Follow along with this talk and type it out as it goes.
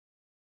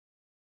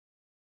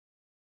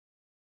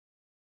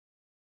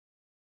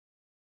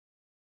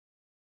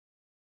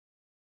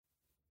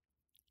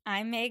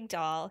I'm Meg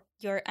Dahl,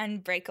 your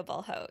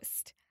unbreakable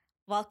host.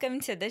 Welcome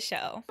to the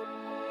show.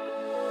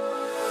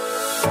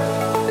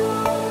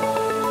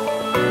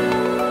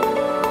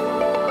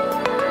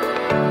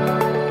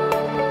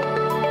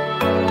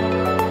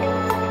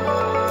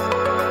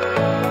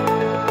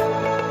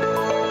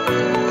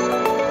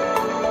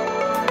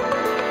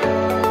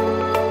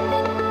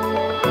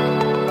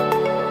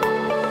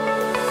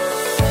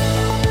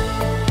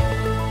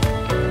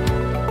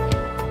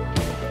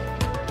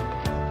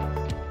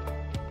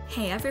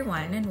 Hey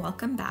everyone, and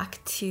welcome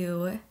back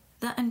to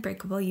the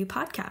Unbreakable You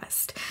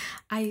podcast.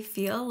 I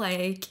feel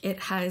like it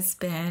has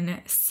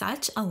been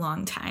such a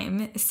long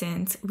time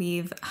since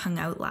we've hung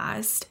out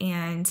last,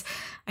 and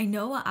I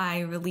know I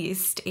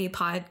released a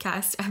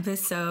podcast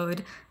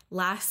episode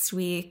last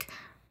week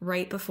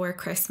right before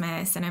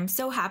Christmas, and I'm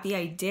so happy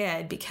I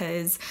did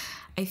because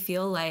I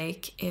feel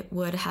like it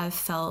would have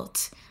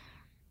felt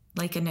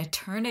like an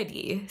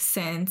eternity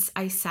since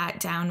I sat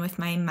down with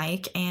my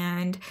mic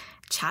and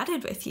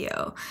chatted with you.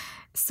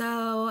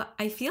 So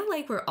I feel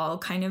like we're all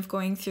kind of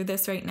going through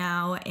this right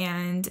now.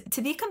 And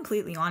to be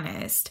completely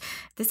honest,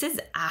 this is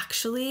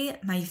actually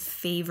my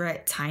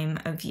favorite time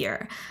of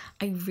year.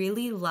 I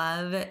really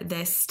love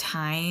this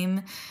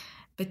time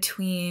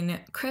between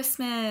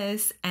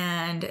Christmas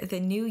and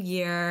the new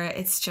year.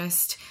 It's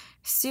just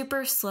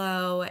super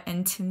slow.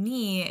 And to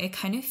me, it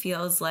kind of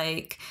feels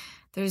like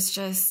there's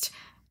just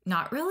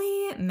not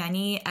really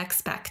many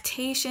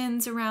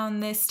expectations around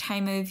this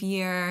time of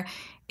year.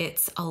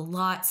 It's a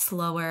lot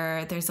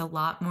slower. There's a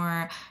lot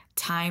more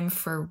time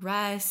for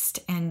rest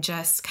and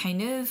just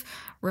kind of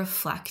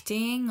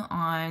reflecting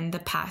on the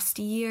past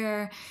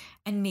year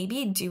and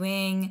maybe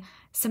doing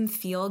some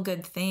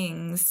feel-good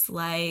things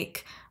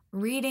like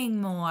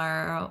reading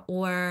more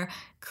or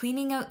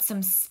cleaning out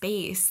some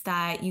space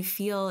that you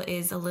feel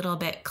is a little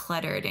bit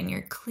cluttered and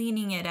you're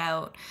cleaning it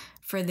out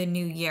for the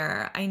new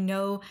year. I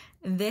know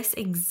this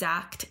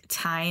exact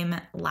time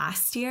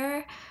last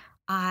year,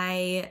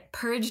 I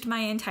purged my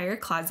entire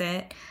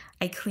closet.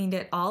 I cleaned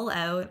it all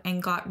out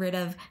and got rid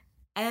of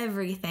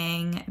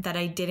everything that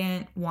I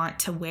didn't want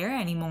to wear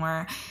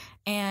anymore.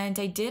 And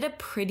I did a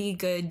pretty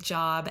good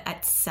job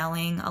at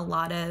selling a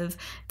lot of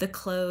the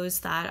clothes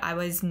that I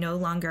was no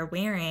longer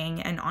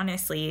wearing. And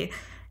honestly,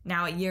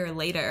 now a year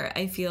later,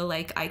 I feel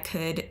like I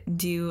could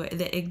do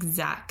the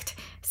exact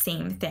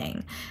same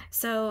thing.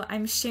 So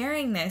I'm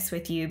sharing this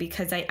with you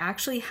because I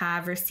actually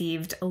have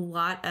received a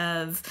lot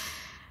of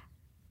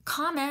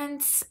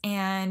comments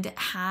and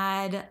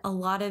had a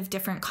lot of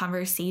different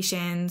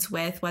conversations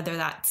with whether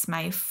that's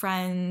my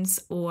friends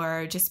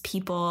or just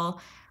people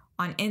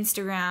on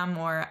Instagram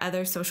or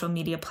other social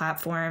media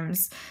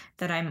platforms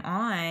that I'm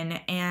on.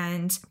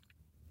 And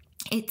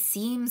it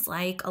seems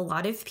like a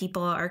lot of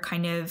people are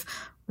kind of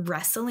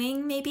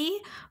wrestling maybe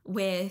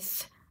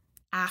with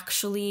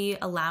actually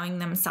allowing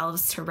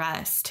themselves to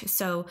rest.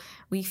 So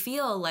we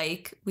feel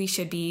like we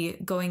should be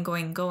going,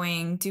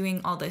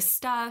 doing all this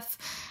stuff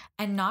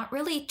and not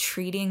really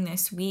treating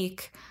this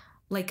week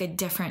like a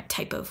different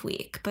type of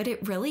week. But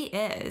it really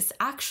is.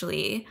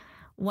 Actually,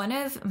 one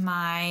of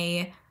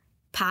my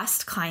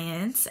past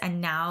clients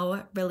and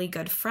now really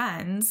good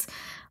friends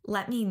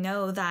let me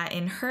know that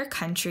in her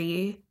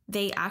country,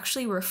 they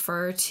actually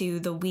refer to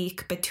the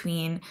week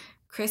between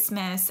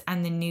Christmas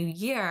and the New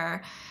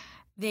Year.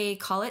 They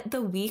call it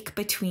the week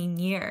between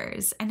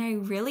years. And I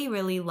really,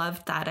 really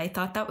loved that. I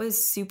thought that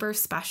was super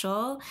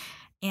special.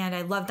 And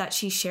I love that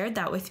she shared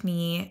that with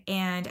me.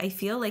 And I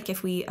feel like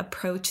if we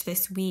approach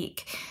this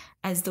week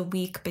as the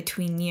week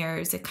between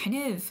years, it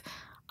kind of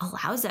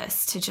allows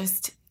us to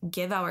just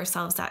give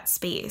ourselves that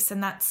space.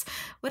 And that's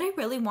what I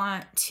really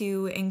want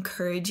to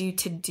encourage you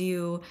to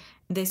do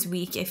this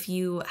week. If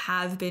you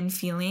have been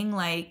feeling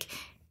like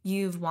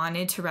you've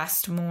wanted to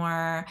rest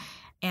more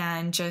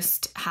and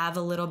just have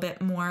a little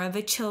bit more of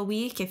a chill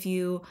week, if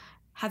you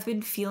have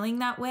been feeling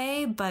that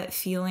way, but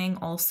feeling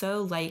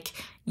also like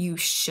you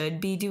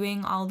should be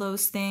doing all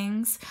those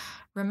things,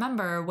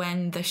 remember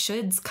when the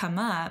shoulds come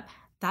up,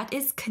 that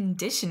is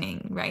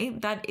conditioning,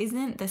 right? That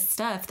isn't the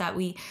stuff that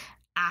we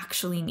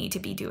actually need to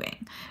be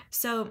doing.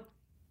 So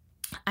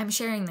I'm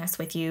sharing this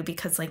with you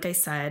because, like I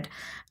said,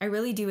 I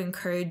really do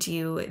encourage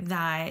you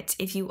that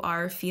if you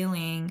are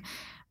feeling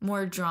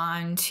more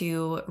drawn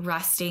to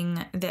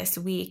resting this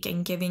week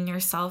and giving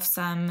yourself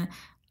some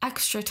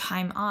extra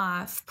time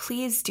off,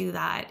 please do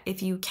that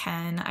if you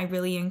can. I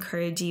really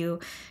encourage you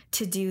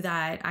to do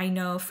that. I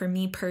know for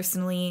me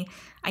personally,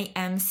 I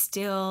am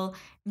still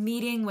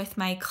meeting with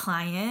my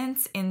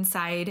clients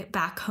inside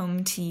Back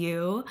Home to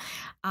You.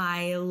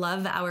 I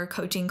love our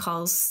coaching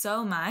calls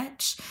so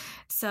much.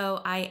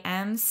 So I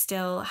am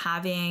still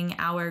having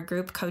our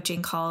group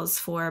coaching calls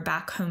for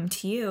Back Home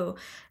to You.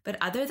 But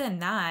other than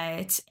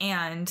that,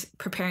 and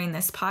preparing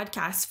this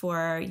podcast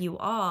for you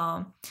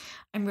all,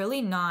 I'm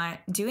really not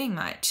doing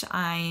much.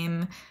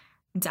 I'm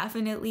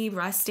definitely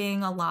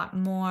resting a lot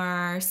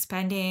more,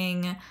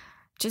 spending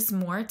just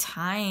more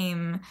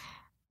time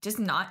just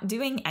not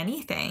doing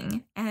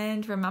anything.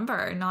 And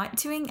remember, not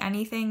doing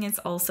anything is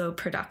also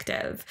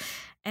productive.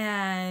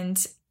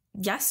 And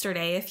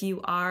yesterday, if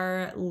you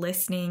are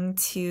listening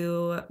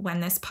to when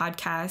this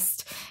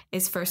podcast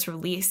is first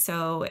released.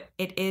 So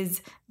it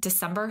is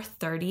December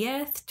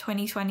 30th,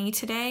 2020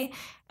 today.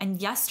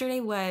 And yesterday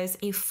was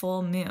a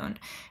full moon.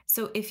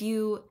 So if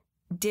you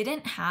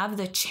didn't have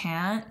the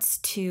chance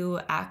to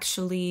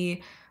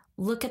actually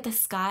look at the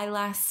sky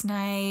last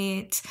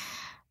night,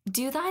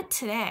 do that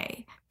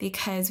today,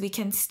 because we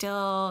can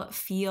still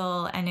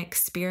feel and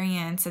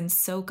experience and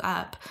soak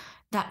up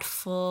that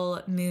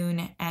full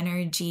moon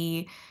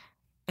energy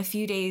a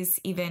few days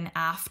even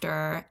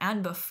after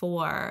and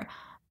before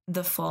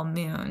the full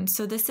moon.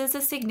 So this is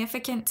a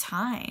significant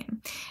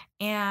time,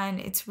 and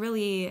it's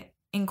really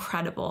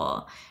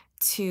incredible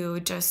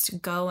to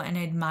just go and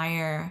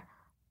admire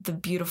the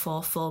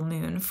beautiful full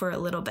moon for a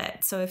little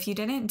bit. So if you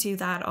didn't do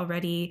that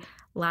already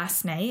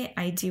last night,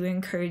 I do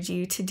encourage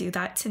you to do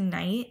that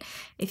tonight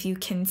if you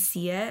can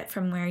see it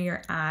from where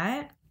you're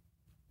at.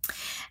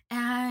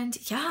 And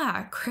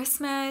yeah,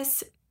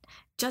 Christmas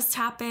just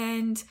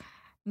happened.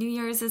 New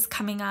Year's is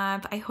coming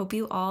up. I hope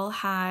you all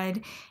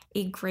had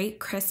a great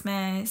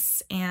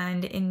Christmas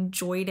and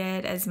enjoyed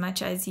it as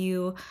much as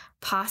you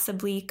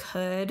possibly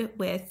could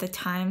with the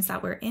times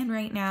that we're in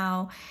right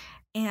now.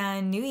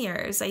 And New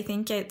Year's, I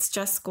think it's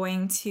just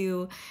going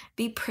to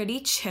be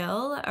pretty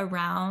chill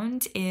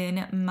around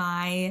in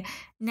my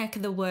neck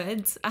of the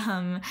woods.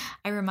 I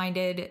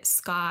reminded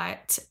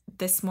Scott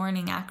this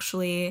morning,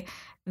 actually,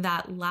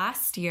 that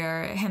last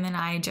year, him and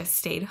I just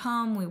stayed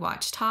home. We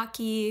watched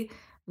hockey.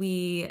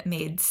 We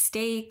made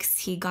steaks.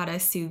 He got a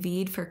sous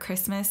vide for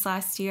Christmas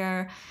last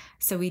year.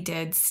 So we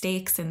did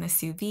steaks in the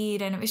sous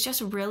vide, and it was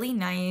just really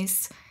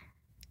nice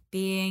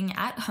being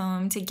at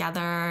home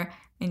together,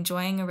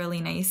 enjoying a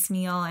really nice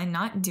meal and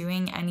not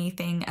doing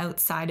anything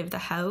outside of the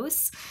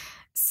house.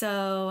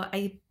 So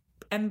I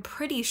am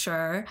pretty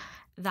sure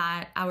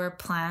that our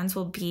plans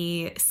will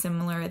be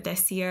similar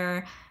this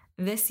year.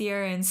 This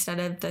year, instead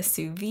of the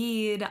sous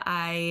vide,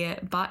 I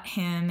bought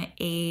him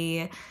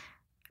a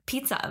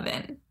pizza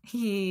oven.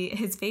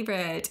 His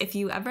favorite, if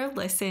you ever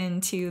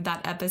listen to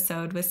that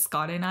episode with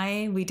Scott and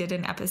I, we did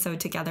an episode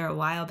together a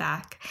while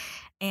back,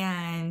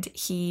 and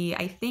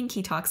I think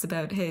he talks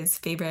about his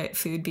favorite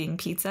food being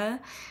pizza.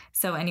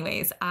 So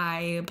anyways,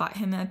 I bought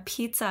him a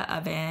pizza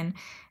oven.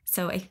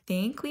 So I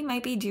think we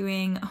might be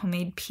doing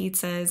homemade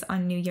pizzas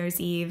on New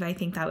Year's Eve. I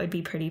think that would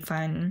be pretty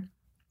fun.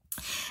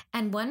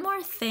 And one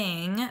more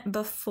thing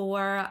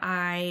before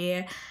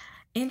I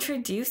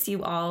introduce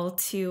you all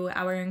to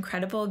our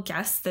incredible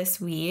guest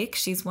this week.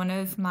 She's one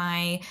of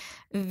my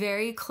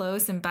very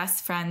close and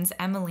best friends,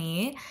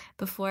 Emily.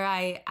 Before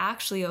I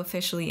actually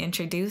officially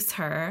introduce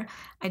her,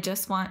 I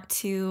just want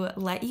to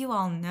let you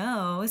all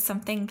know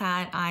something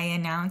that I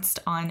announced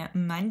on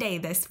Monday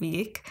this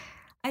week.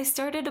 I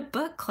started a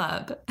book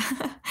club.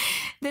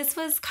 This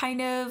was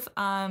kind of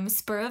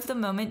spur of the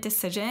moment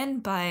decision,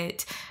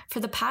 but for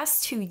the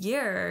past 2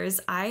 years,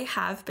 I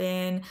have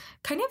been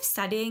kind of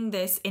setting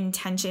this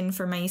intention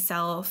for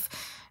myself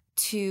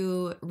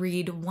to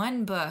read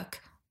one book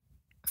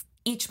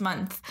each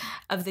month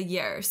of the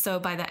year. So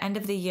by the end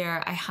of the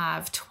year, I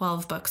have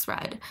 12 books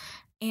read.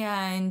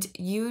 And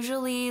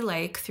usually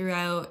like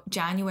throughout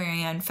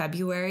January and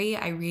February,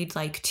 I read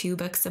like 2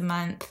 books a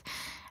month.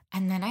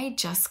 And then I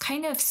just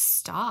kind of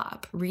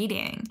stop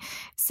reading.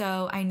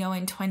 So I know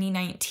in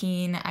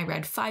 2019, I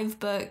read 5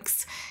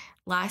 books.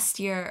 This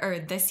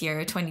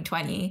year,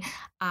 2020,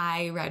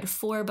 I read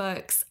 4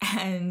 books.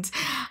 And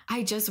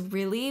I just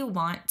really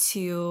want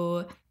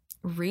to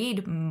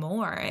read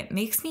more. It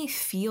makes me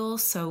feel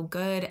so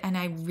good. And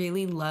I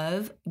really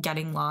love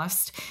getting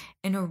lost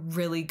in a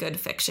really good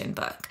fiction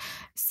book.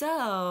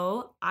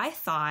 So I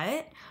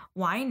thought,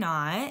 why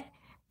not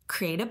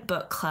create a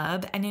book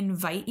club and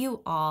invite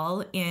you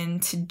all in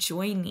to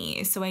join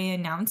me. So I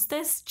announced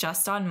this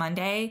just on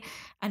Monday,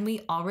 and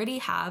we already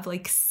have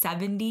like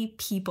 70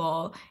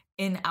 people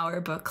in our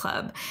book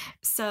club.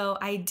 So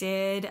I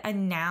did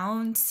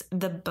announce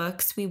the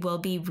books we will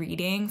be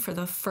reading for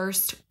the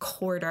first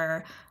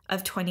quarter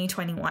of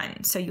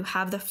 2021. So you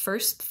have the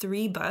first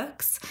 3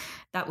 books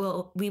that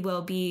we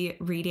will be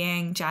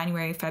reading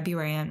January,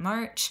 February, and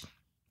March.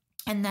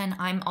 And then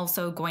I'm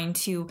also going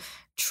to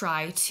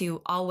try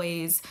to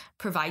always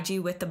provide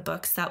you with the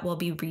books that we'll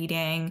be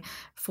reading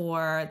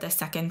for the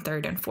 2nd,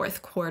 3rd, and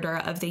 4th quarter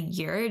of the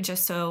year,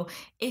 just so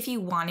if you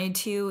wanted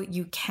to,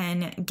 you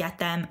can get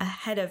them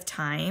ahead of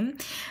time.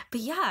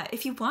 But yeah,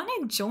 if you want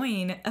to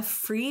join a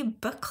free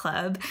book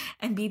club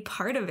and be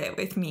part of it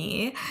with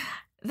me,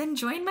 then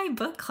join my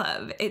book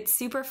club. It's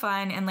super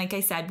fun. And like I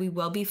said, we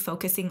will be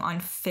focusing on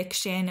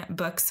fiction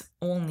books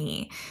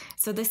only.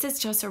 So this is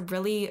just a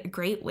really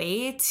great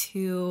way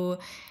to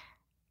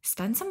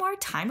spend some more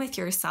time with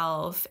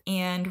yourself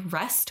and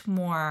rest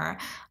more.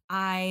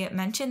 I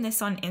mentioned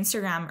this on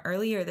Instagram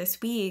earlier this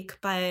week,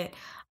 but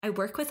I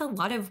work with a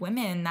lot of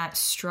women that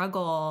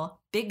struggle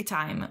big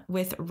time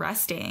with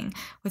resting,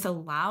 with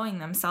allowing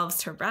themselves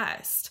to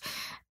rest.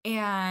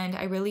 And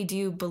I really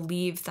do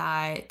believe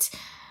that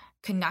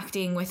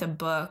connecting with a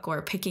book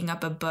or picking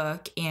up a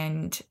book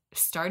and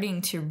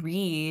starting to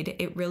read,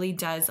 it really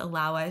does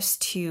allow us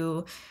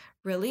to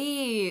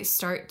really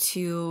start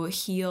to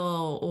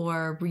heal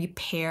or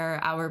repair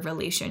our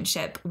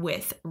relationship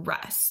with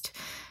rest.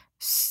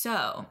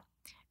 So,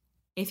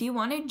 if you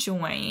want to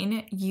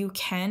join, you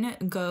can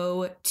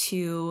go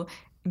to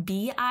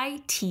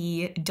bit.ly.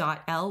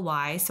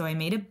 So I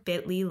made a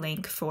bit.ly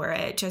link for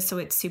it just so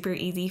it's super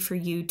easy for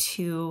you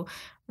to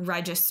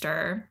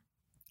register.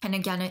 And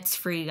again, it's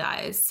free,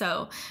 guys.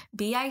 So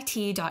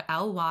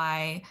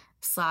bit.ly/Meg's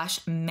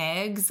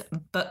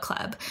Book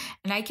Club.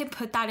 And I can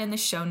put that in the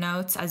show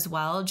notes as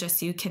well, just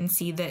so you can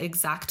see the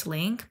exact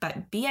link.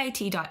 But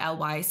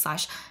bit.ly/Meg's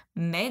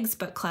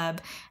Book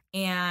Club.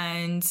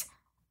 And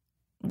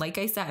like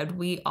I said,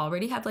 we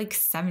already have like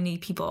 70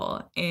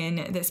 people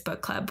in this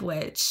book club,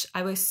 which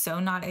I was so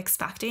not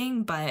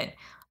expecting, but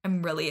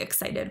I'm really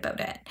excited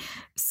about it.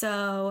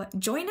 So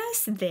join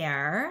us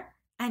there.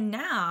 And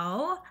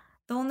now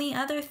the only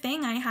other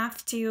thing I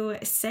have to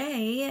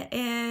say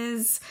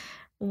is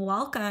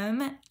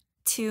welcome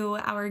to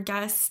our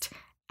guest,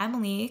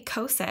 Emily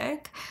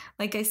Ciosek.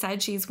 Like I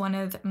said, she's one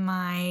of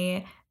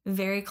my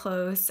very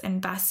close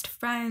and best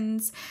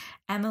friends.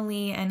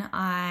 Emily and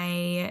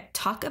I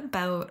talk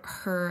about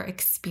her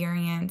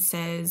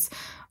experiences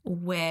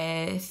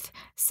with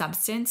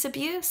substance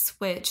abuse,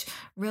 which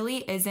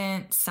really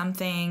isn't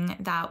something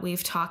that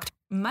we've talked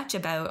much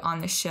about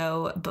on the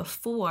show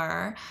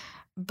before.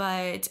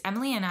 But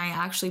Emily and I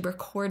actually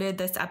recorded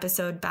this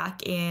episode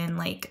back in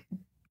like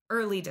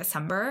early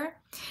December,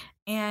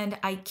 and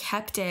I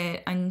kept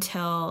it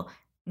until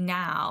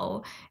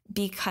now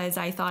because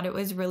I thought it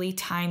was really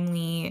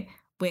timely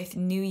with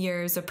New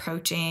Year's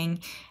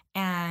approaching.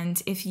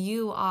 And if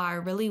you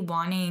are really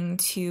wanting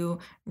to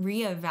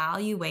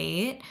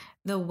reevaluate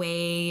the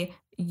way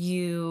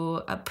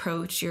you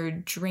approach your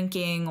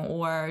drinking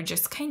or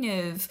just kind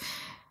of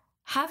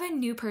have a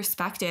new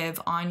perspective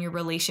on your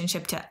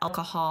relationship to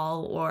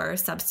alcohol or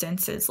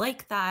substances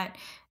like that,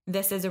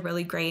 this is a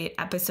really great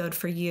episode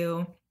for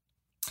you.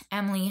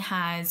 Emily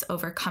has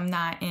overcome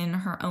that in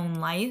her own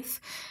life,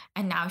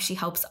 and now she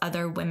helps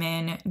other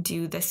women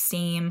do the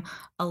same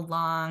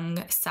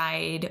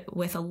alongside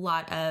with a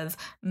lot of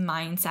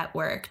mindset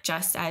work,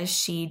 just as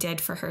she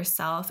did for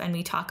herself. And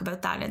we talk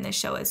about that in the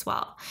show as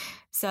well.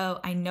 So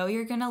I know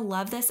you're going to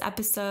love this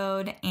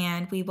episode,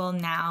 and we will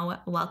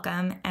now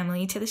welcome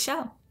Emily to the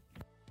show.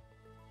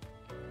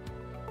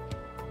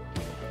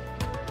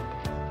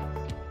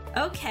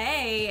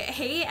 Okay.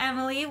 Hey,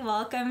 Emily,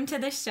 welcome to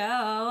the show.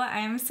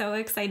 I'm so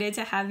excited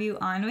to have you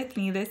on with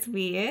me this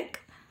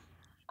week.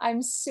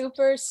 I'm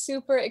super,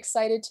 super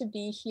excited to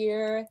be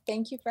here.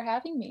 Thank you for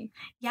having me.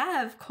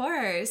 Yeah, of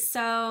course.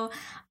 So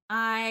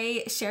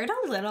I shared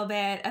a little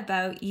bit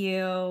about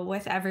you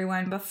with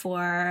everyone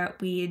before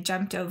we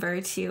jumped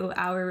over to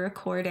our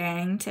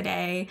recording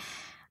today.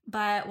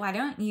 But why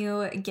don't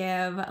you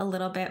give a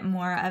little bit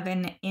more of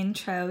an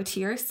intro to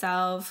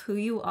yourself, who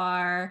you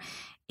are,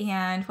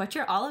 and what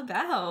you're all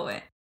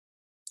about?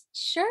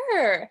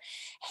 Sure.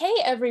 Hey,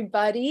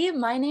 everybody.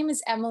 My name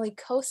is Emily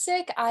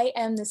Ciosek. I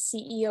am the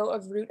CEO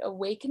of Root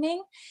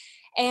Awakening.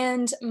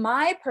 And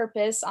my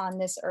purpose on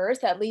this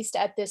earth, at least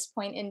at this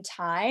point in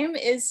time,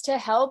 is to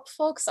help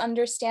folks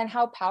understand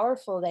how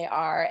powerful they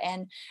are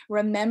and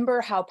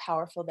remember how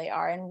powerful they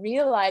are and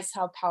realize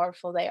how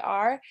powerful they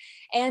are,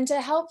 and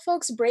to help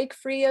folks break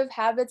free of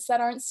habits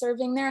that aren't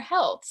serving their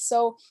health.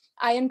 So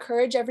I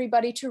encourage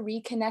everybody to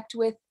reconnect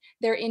with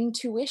their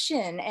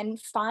intuition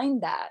and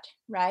find that,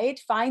 right?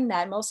 Find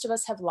that. Most of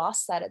us have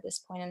lost that at this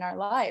point in our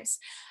lives.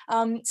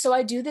 So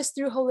I do this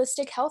through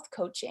holistic health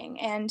coaching,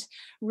 and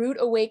Root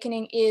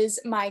Awakening is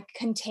my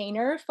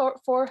container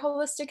for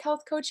holistic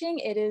health coaching.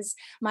 It is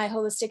my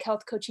holistic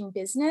health coaching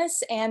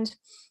business, and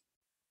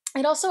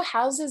it also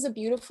houses a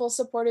beautiful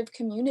supportive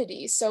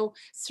community. So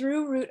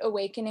through Root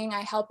Awakening,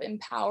 I help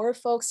empower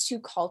folks to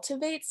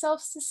cultivate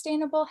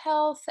self-sustainable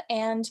health.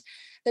 And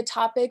the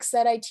topics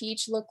that I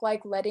teach look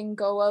like letting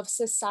go of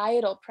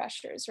societal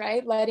pressures,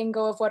 right? Letting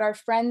go of what our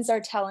friends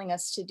are telling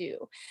us to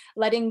do,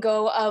 letting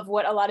go of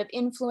what a lot of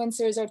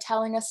influencers are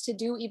telling us to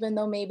do, even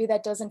though maybe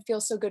that doesn't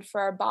feel so good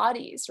for our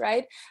bodies,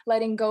 right?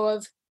 Letting go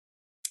of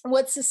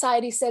what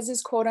society says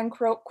is quote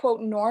unquote,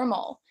 quote,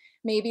 normal,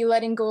 maybe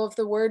letting go of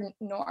the word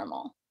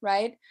normal,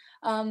 right?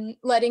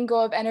 Letting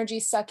go of energy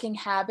sucking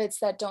habits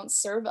that don't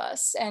serve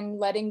us, and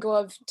letting go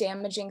of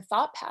damaging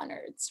thought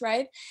patterns,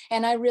 right?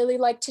 And I really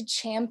like to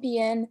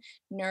champion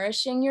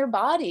nourishing your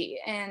body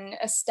and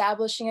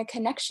establishing a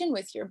connection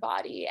with your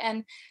body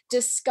and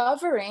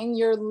discovering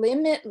your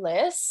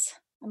limitless,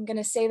 I'm going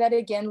to say that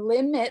again,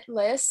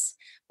 limitless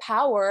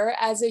power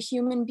as a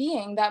human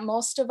being that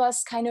most of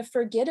us kind of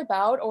forget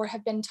about or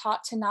have been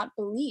taught to not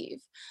believe.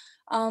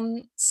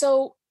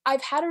 So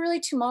I've had a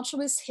really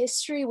tumultuous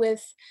history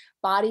with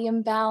body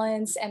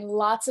imbalance and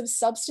lots of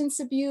substance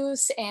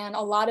abuse and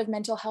a lot of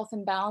mental health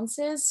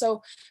imbalances.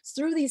 So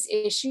through these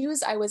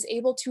issues, I was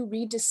able to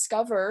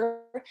rediscover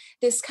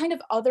this kind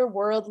of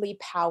otherworldly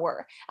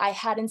power I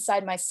had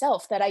inside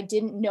myself that I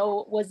didn't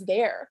know was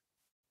there.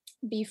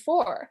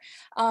 before.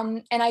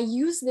 And I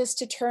use this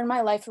to turn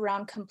my life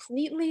around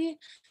completely,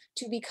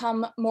 to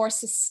become more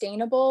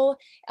sustainable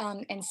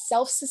and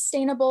self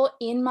sustainable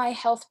in my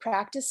health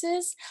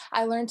practices.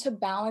 I learned to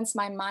balance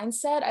my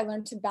mindset, I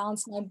learned to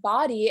balance my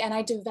body, and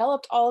I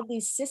developed all of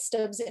these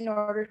systems in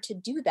order to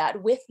do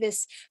that with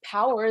this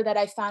power that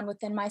I found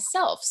within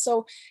myself.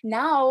 So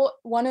now,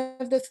 one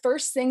of the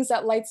first things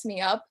that lights me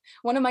up,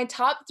 one of my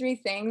top three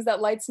things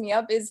that lights me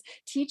up, is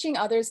teaching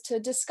others to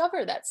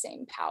discover that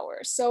same power.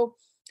 So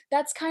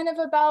that's kind of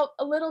about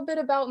a little bit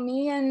about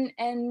me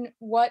and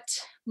what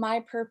my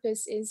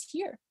purpose is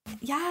here.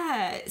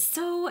 Yeah,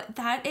 so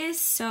that is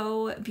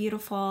so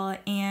beautiful.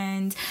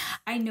 And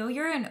I know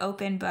you're an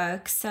open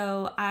book,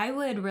 so I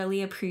would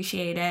really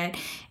appreciate it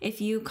if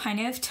you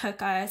kind of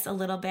took us a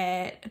little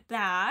bit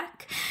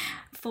back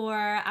for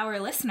our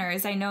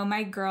listeners. I know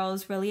my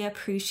girls really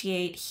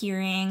appreciate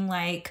hearing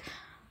like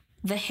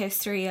the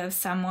history of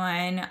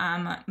someone.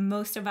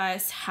 Most of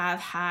us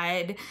have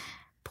had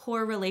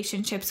poor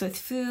relationships with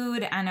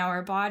food and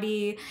our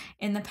body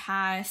in the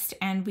past,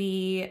 and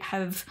we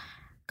have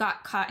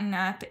got caught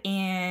up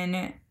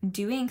in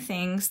doing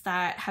things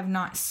that have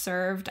not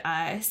served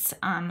us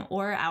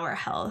or our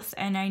health.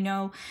 And I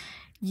know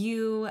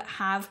you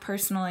have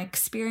personal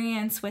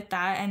experience with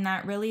that, and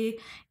that really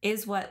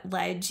is what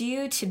led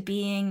you to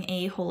being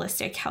a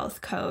holistic health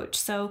coach.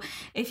 So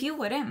if you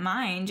wouldn't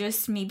mind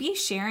just maybe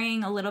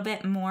sharing a little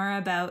bit more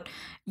about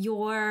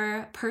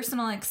your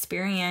personal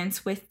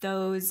experience with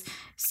those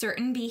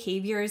certain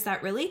behaviors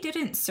that really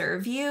didn't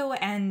serve you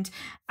and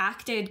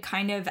acted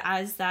kind of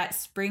as that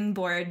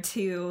springboard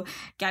to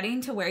getting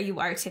to where you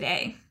are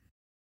today.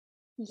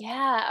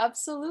 Yeah,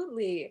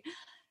 absolutely.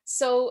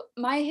 So,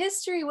 my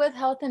history with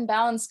health and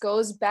balance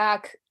goes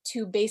back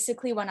to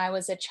basically when I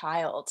was a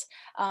child.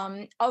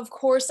 Of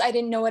course, I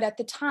didn't know it at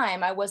the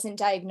time. I wasn't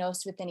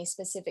diagnosed with any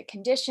specific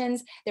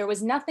conditions. There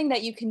was nothing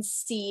that you could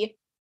see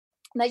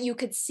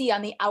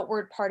on the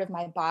outward part of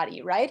my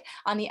body, right?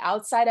 On the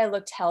outside, I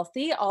looked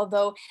healthy,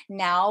 although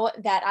now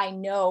that I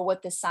know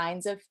what the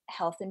signs of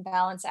health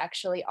imbalance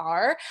actually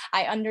are,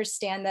 I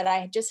understand that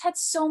I just had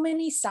so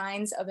many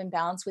signs of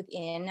imbalance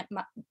within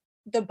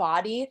the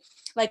body,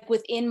 like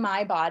within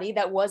my body,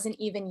 that wasn't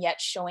even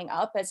yet showing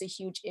up as a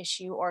huge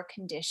issue or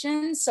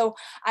condition. So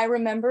I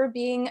remember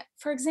being,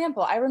 for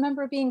example, I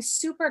remember being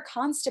super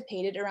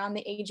constipated around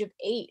the age of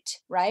 8,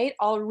 right?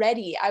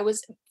 Already I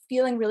was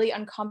feeling really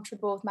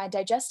uncomfortable with my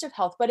digestive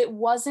health, but it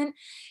wasn't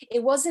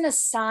a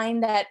sign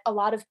that a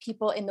lot of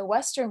people in the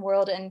Western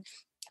world, and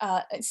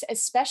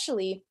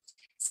especially,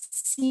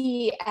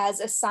 see as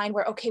a sign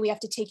where, okay, we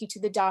have to take you to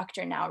the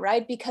doctor now,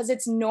 right? Because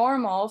it's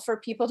normal for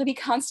people to be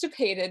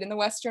constipated in the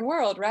Western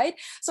world, right?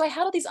 So I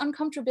had all these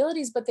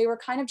uncomfortabilities, but they were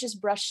kind of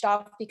just brushed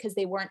off because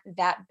they weren't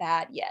that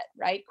bad yet,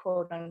 right?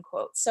 Quote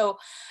unquote. So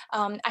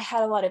I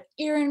had a lot of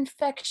ear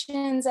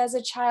infections as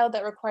a child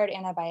that required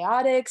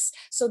antibiotics.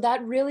 So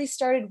that really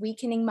started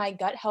weakening my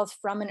gut health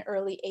from an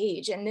early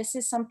age. And this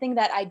is something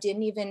that I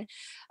didn't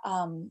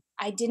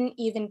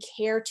even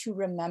care to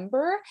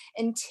remember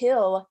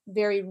until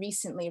very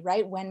recently,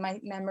 right? When my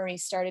memory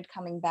started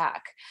coming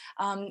back.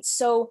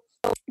 So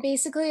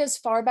basically, as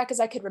far back as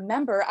I could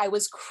remember, I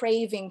was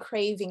craving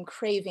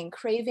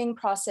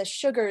processed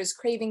sugars,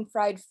 craving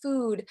fried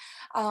food,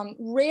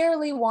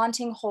 rarely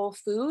wanting whole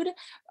food,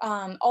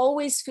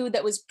 always food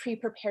that was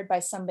pre-prepared by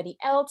somebody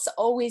else,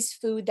 always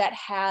food that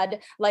had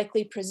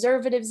likely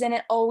preservatives in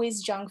it,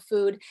 always junk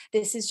food.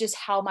 This is just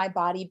how my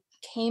body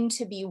came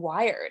to be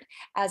wired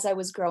as I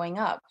was growing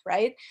up,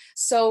 right?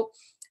 So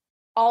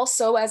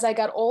also, as I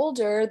got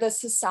older, the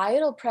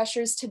societal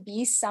pressures to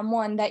be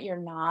someone that you're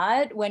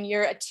not when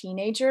you're a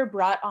teenager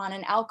brought on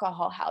an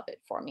alcohol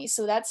habit for me.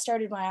 So that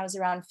started when I was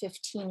around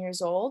 15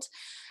 years old.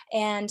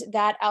 And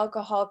that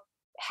alcohol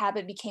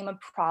habit became a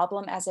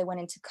problem as I went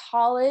into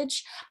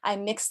college. I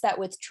mixed that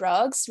with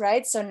drugs,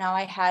 right? So now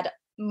I had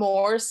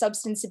more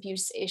substance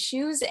abuse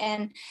issues,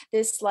 and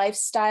this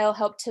lifestyle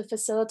helped to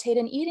facilitate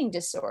an eating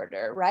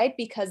disorder, right?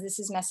 Because this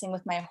is messing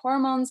with my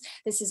hormones,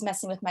 this is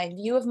messing with my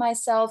view of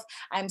myself.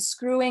 I'm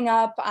screwing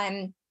up,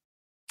 I'm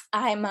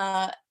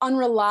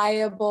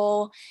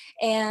unreliable,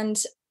 and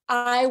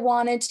I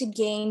wanted to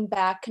gain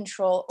back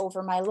control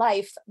over my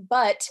life,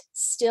 but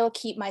still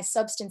keep my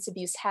substance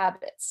abuse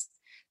habits.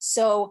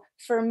 So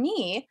for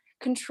me,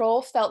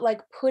 control felt like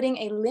putting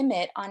a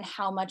limit on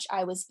how much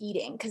I was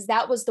eating, because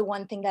that was the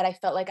one thing that I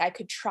felt like I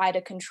could try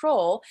to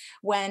control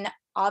when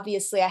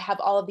obviously I have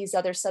all of these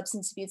other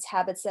substance abuse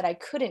habits that I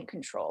couldn't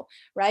control,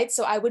 right?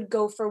 So I would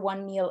go for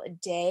one meal a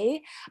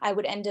day. I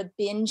would end up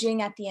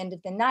binging at the end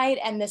of the night,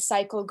 and the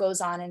cycle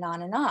goes on and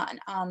on and on.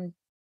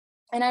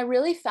 And I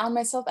really found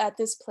myself at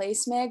this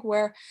place, Meg,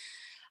 where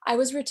I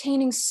was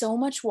retaining so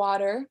much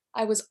water.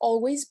 I was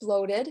always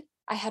bloated.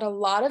 I had a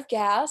lot of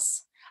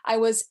gas. I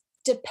was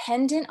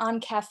dependent on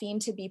caffeine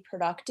to be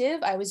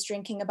productive. I was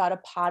drinking about a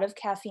pot of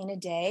caffeine a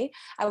day.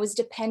 I was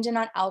dependent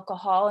on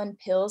alcohol and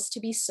pills to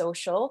be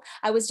social.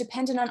 I was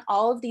dependent on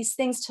all of these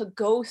things to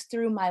go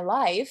through my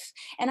life.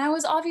 And I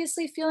was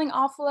obviously feeling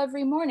awful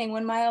every morning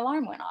when my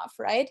alarm went off,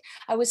 right?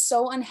 I was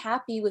so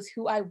unhappy with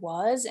who I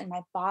was and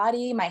my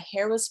body. My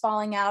hair was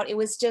falling out. It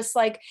was just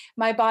like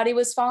my body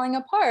was falling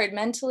apart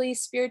mentally,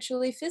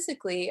 spiritually,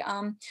 physically.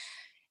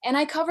 And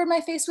I covered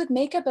my face with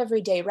makeup every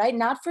day, right?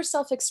 Not for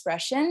self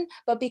expression,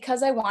 but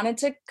because I wanted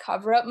to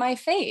cover up my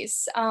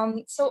face.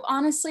 So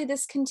honestly,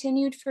 this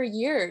continued for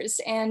years.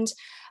 And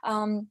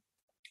um,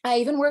 I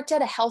even worked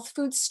at a health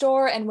food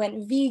store and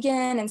went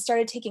vegan and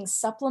started taking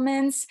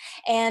supplements.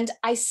 And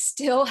I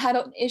still had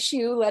an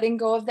issue letting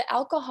go of the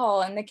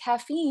alcohol and the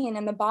caffeine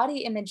and the body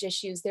image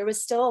issues. There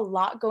was still a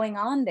lot going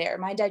on there.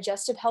 My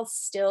digestive health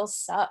still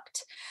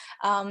sucked.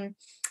 Um,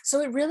 so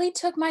it really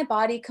took my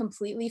body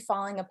completely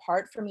falling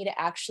apart for me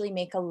to actually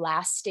make a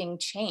lasting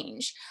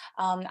change.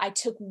 I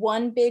took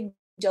one big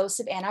dose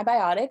of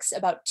antibiotics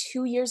about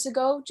 2 years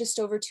ago, just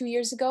over 2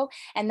 years ago,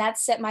 and that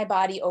set my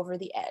body over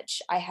the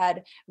edge. I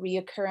had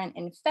reoccurrent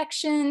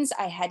infections,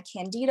 I had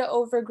candida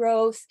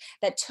overgrowth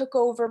that took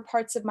over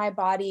parts of my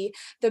body.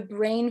 The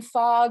brain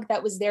fog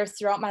that was there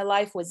throughout my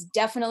life was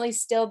definitely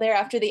still there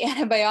after the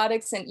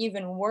antibiotics, and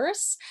even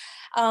worse.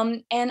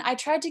 And I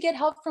tried to get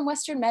help from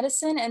Western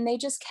medicine, and they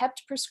just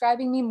kept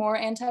prescribing me more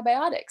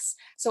antibiotics.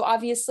 So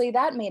obviously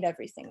that made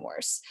everything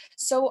worse.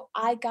 So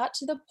I got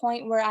to the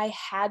point where I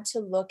had to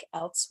look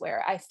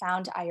elsewhere. I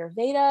found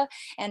Ayurveda,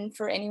 and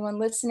for anyone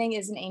listening,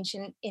 is an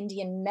ancient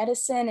Indian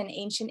medicine, an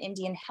ancient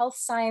Indian health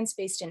science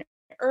based in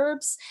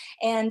herbs.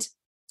 And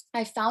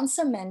I found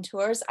some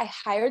mentors, I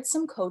hired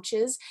some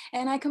coaches,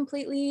 and I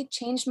completely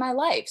changed my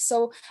life.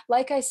 So,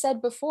 like I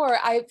said before,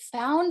 I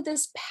found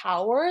this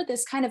power,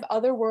 this kind of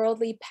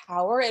otherworldly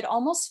power. It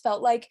almost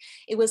felt like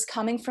it was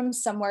coming from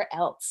somewhere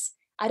else.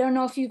 I don't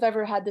know if you've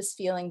ever had this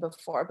feeling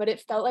before, but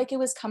it felt like it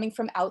was coming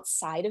from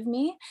outside of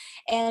me.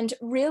 And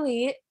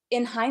really,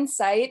 in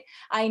hindsight,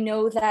 I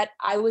know that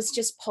I was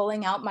just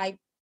pulling out my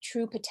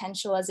true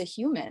potential as a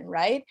human,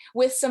 right?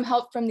 With some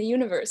help from the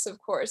universe, of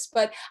course.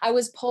 But I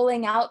was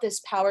pulling out this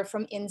power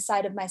from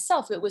inside of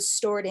myself. It was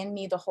stored in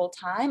me the whole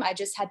time. I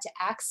just had to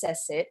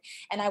access it.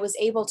 And I was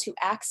able to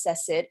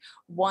access it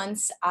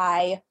once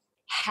I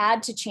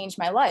had to change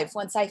my life,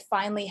 once I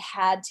finally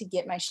had to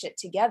get my shit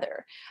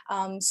together.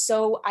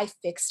 So I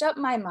fixed up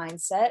my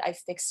mindset. I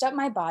fixed up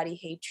my body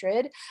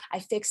hatred. I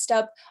fixed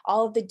up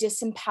all of the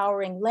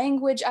disempowering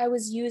language I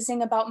was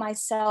using about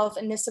myself.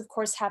 And this, of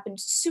course, happened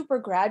super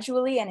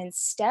gradually and in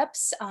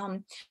steps.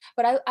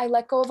 But I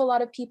let go of a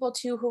lot of people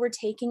too who were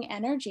taking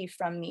energy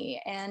from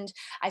me. And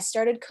I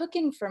started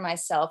cooking for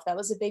myself. That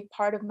was a big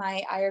part of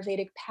my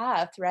Ayurvedic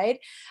path, right?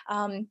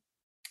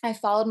 I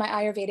followed my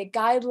Ayurvedic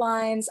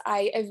guidelines.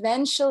 I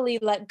eventually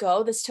let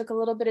go. This took a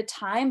little bit of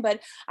time, but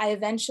I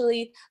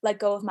eventually let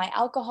go of my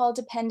alcohol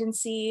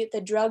dependency.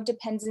 The drug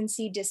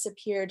dependency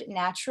disappeared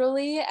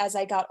naturally as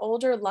I got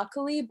older,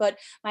 luckily, but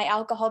my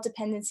alcohol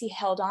dependency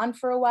held on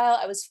for a while.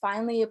 I was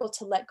finally able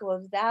to let go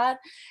of that.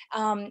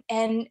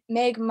 And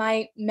Meg,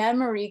 my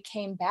memory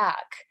came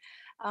back.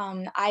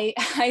 I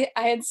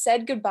had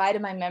said goodbye to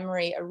my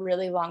memory a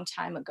really long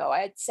time ago. I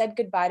had said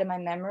goodbye to my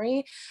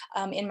memory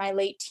in my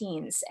late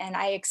teens, and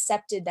I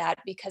accepted that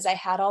because I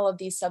had all of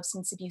these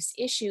substance abuse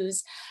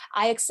issues.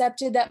 I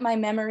accepted that my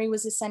memory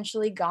was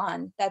essentially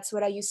gone. That's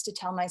what I used to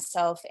tell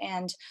myself,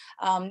 and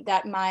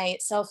that my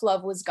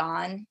self-love was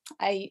gone.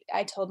 I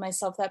told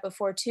myself that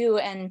before too,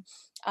 and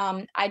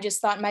I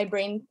just thought my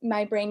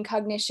brain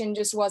cognition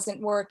just wasn't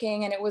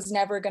working, and it was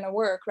never going to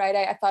work, right?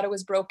 I thought it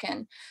was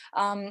broken.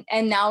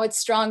 And now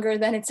it's stronger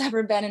than it's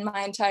ever been in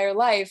my entire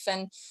life.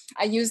 And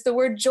I use the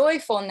word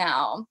joyful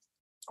now.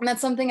 And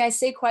that's something I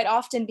say quite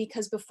often,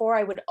 because before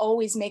I would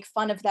always make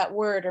fun of that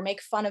word or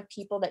make fun of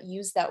people that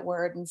use that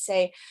word and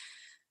say,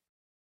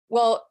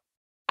 well,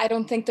 I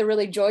don't think they're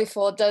really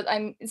joyful.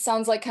 It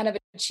sounds like kind of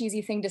a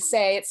cheesy thing to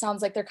say. It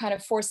sounds like they're kind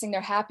of forcing their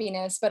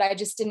happiness, but I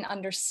just didn't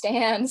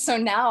understand. So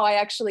now I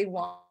actually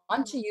want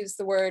to use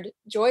the word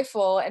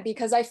joyful, and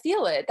because I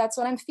feel it. That's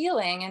what I'm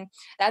feeling. And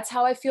that's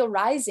how I feel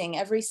rising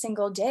every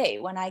single day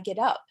when I get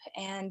up.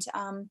 And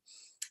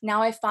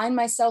now I find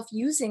myself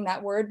using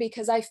that word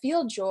because I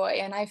feel joy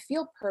and I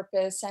feel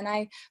purpose and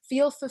I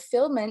feel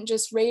fulfillment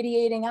just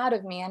radiating out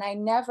of me. And I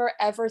never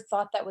ever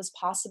thought that was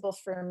possible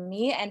for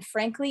me, and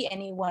frankly,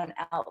 anyone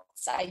else.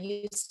 I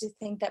used to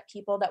think that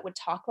people that would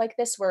talk like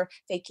this were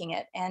faking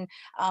it. And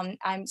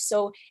I'm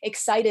so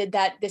excited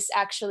that this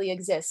actually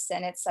exists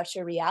and it's such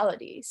a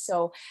reality.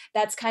 So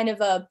that's kind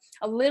of a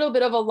little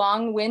bit of a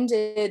long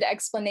winded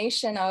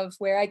explanation of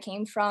where I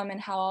came from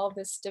and how all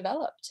this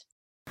developed.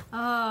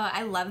 Oh,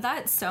 I love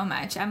that so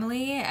much,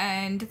 Emily.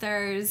 And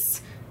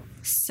there's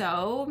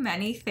so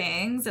many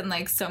things and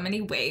like so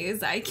many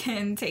ways I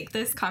can take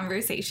this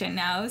conversation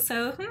now.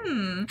 So,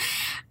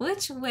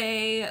 which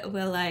way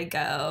will I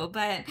go?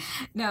 But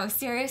no,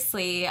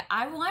 seriously,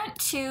 I want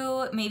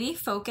to maybe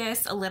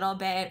focus a little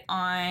bit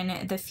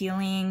on the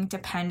feeling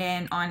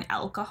dependent on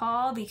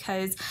alcohol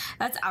because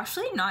that's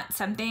actually not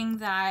something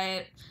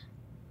that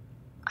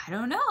I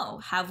don't know.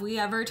 Have we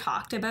ever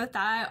talked about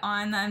that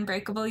on the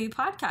Unbreakable You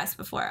podcast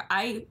before?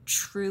 I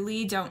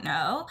truly don't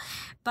know.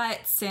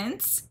 But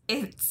since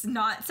it's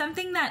not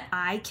something that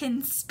I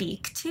can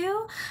speak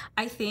to,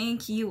 I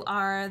think you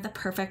are the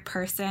perfect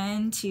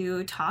person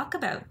to talk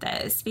about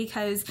this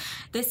because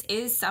this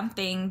is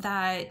something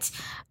that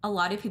a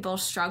lot of people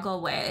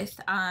struggle with.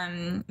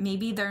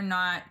 Maybe they're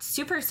not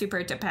super,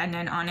 super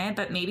dependent on it,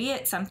 but maybe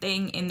it's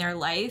something in their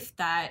life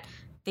that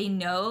they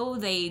know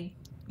they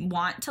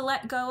want to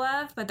let go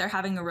of, but they're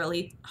having a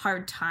really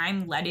hard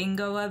time letting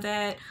go of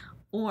it.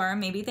 Or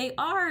maybe they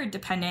are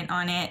dependent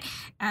on it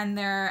and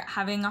they're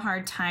having a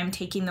hard time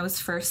taking those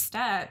first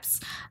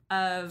steps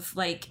of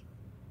like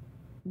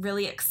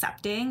really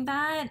accepting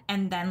that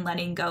and then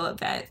letting go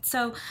of it.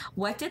 So,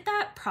 what did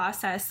that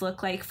process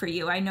look like for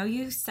you? I know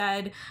you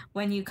said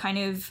when you kind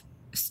of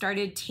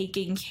started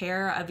taking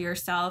care of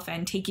yourself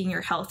and taking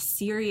your health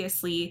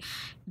seriously,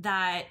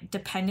 that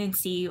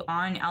dependency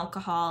on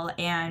alcohol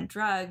and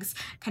drugs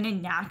kind of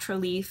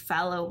naturally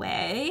fell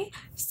away.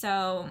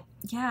 So,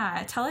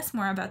 yeah, tell us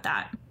more about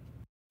that.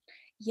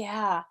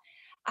 Yeah.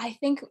 I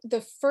think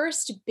the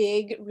first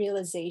big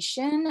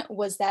realization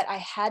was that I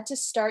had to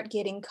start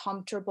getting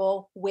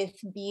comfortable with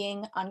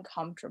being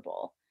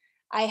uncomfortable.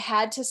 I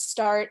had to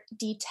start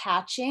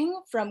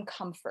detaching from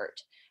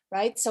comfort,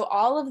 right? So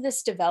all of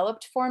this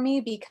developed for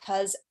me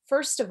because,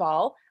 first of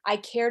all, I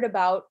cared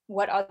about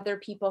what other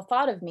people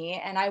thought of me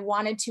and I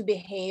wanted to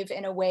behave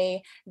in a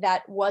way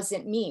that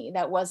wasn't me,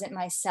 that wasn't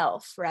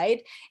myself,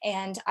 right?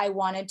 And I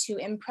wanted to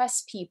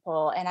impress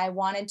people and I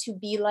wanted to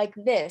be like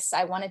this.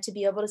 I wanted to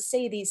be able to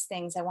say these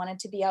things. I wanted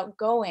to be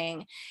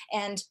outgoing.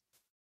 And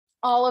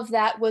all of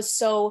that was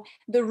so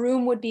the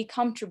room would be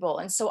comfortable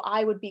and so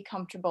I would be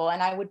comfortable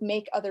and I would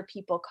make other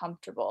people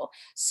comfortable.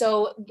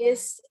 So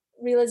this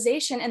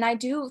realization, and I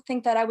do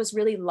think that I was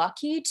really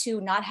lucky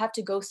to not have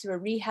to go through a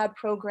rehab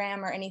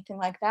program or anything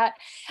like that.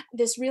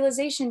 This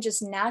realization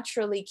just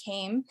naturally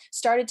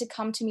started to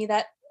come to me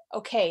that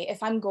okay,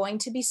 if I'm going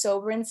to be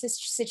sober in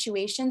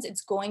situations,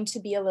 it's going to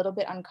be a little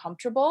bit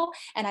uncomfortable.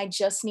 And I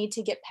just need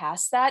to get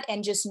past that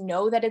and just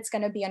know that it's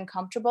going to be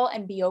uncomfortable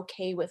and be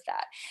okay with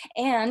that.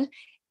 And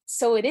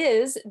so it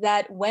is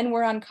that when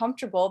we're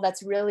uncomfortable,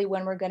 that's really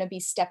when we're going to be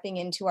stepping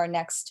into our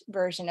next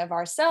version of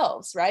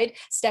ourselves, right?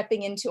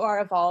 Stepping into our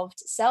evolved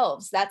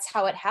selves. That's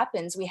how it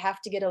happens. We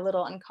have to get a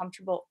little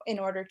uncomfortable in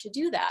order to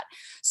do that.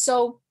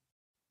 So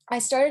I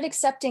started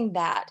accepting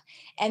that.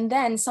 And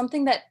then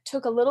something that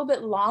took a little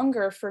bit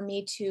longer for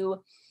me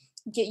to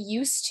get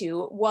used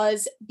to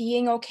was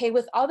being okay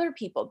with other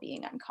people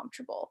being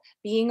uncomfortable,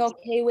 being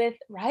okay with,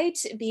 right?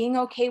 Being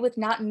okay with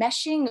not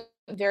meshing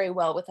very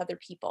well with other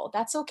people.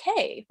 That's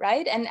okay,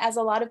 right? And as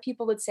a lot of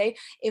people would say,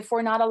 if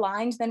we're not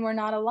aligned, then we're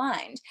not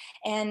aligned.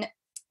 And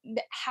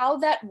how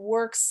that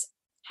works,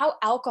 how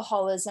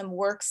alcoholism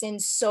works in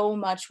so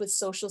much with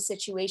social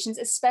situations,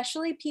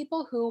 especially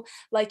people who,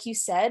 like you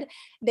said,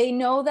 they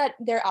know that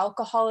their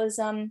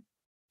alcoholism,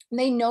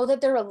 they know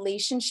that their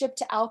relationship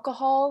to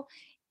alcohol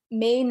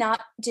may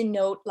not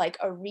denote like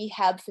a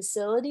rehab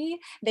facility.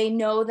 They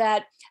know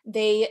that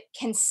they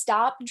can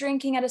stop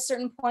drinking at a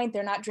certain point.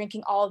 They're not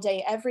drinking all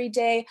day, every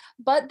day,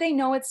 but they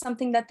know it's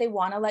something that they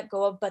want to let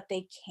go of, but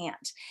they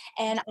can't.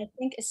 And I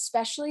think,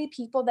 especially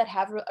people that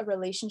have a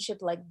relationship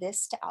like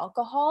this to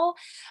alcohol,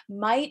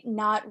 might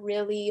not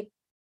really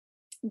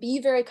be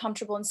very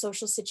comfortable in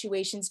social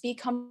situations, be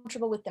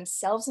comfortable with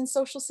themselves in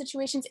social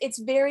situations. It's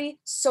very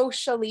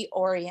socially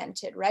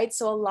oriented, right?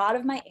 So a lot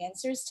of my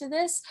answers to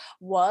this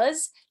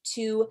was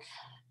to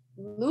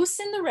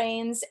loosen the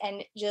reins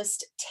and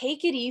just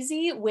take it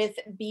easy with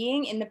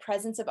being in the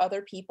presence of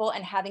other people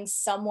and having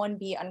someone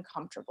be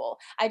uncomfortable.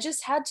 I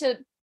just had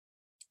to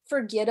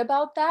forget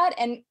about that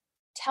and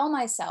tell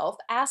myself,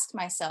 ask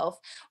myself,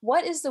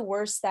 what is the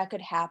worst that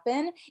could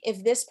happen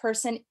if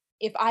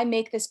I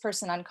make this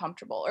person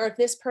uncomfortable, or if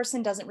this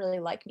person doesn't really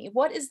like me?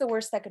 What is the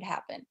worst that could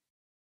happen?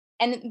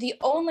 And the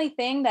only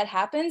thing that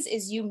happens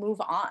is you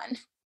move on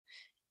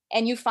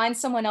and you find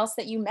someone else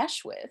that you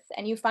mesh with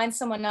and you find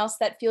someone else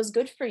that feels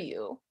good for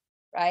you,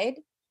 right?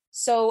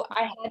 So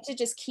I had to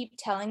just keep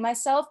telling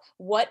myself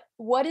what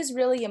is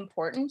really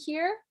important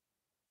here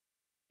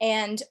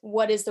and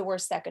what is the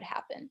worst that could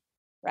happen,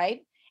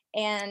 right?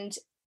 And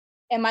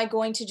am I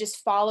going to just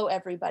follow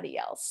everybody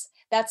else?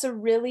 That's a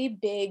really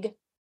big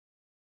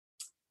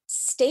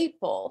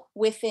staple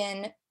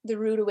within the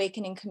Root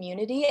Awakening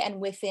community and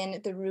within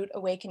the Root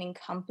Awakening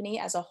company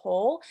as a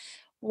whole.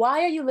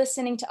 Why are you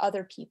listening to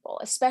other people,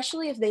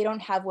 especially if they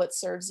don't have what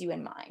serves you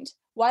in mind?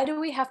 Why do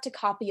we have to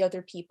copy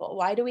other people?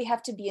 Why do we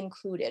have to be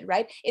included,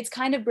 right? It's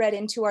kind of bred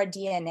into our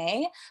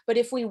DNA. But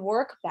if we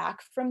work back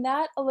from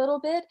that a little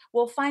bit,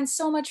 we'll find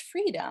so much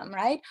freedom,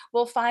 right?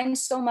 We'll find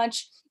so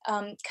much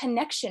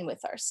connection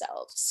with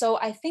ourselves. So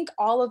I think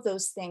all of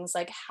those things,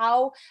 like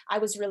how I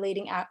was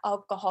relating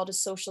alcohol to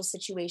social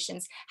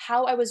situations,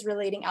 how I was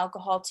relating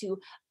alcohol to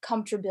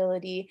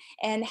comfortability,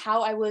 and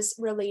how I was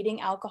relating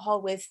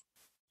alcohol with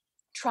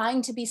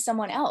trying to be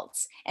someone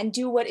else and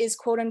do what is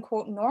quote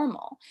unquote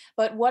normal.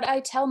 But what I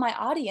tell my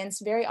audience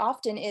very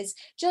often is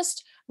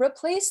just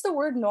replace the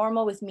word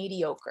normal with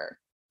mediocre.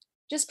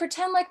 Just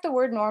pretend like the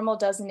word normal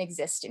doesn't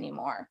exist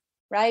anymore,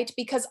 right?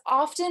 Because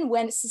often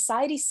when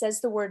society says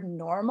the word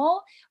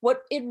normal,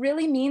 what it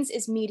really means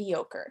is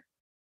mediocre.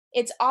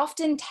 It's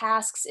often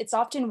tasks, it's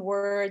often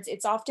words,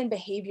 it's often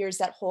behaviors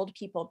that hold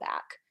people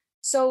back.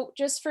 So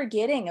just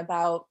forgetting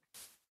about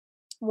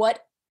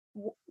what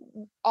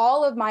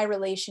all of my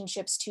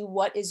relationships to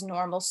what is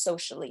normal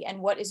socially and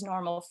what is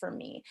normal for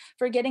me,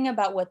 forgetting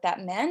about what that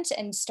meant,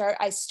 and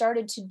I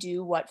started to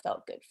do what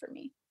felt good for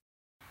me.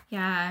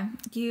 Yeah,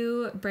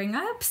 you bring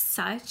up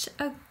such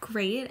a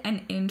great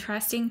and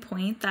interesting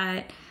point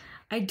that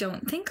I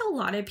don't think a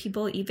lot of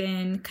people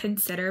even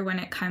consider when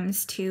it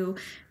comes to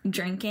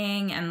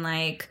drinking and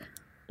like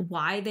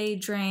why they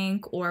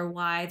drink or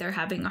why they're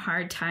having a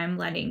hard time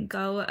letting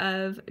go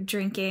of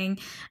drinking.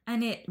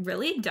 And it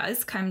really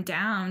does come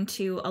down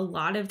to a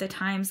lot of the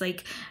times,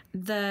 like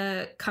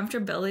the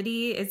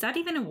comfortability, is that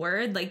even a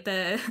word? Like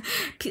the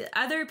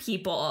other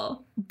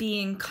people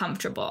being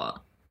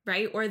comfortable,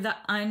 right? Or the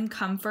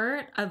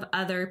uncomfort of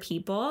other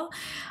people.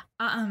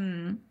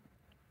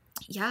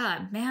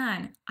 Yeah,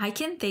 man, I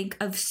can think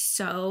of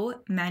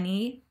so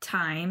many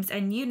times,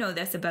 and you know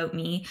this about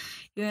me.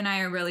 You and I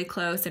are really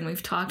close, and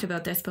we've talked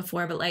about this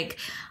before, but like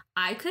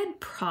I could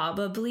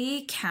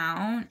probably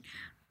count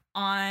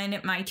on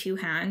my two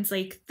hands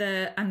like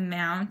the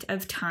amount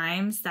of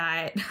times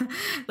that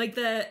like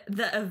the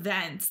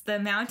events, the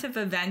amount of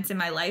events in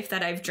my life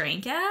that I've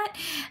drank at.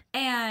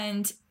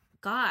 And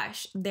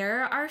gosh,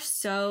 there are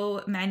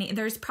so many.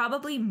 There's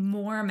probably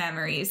more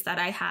memories that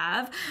I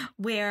have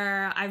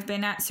where I've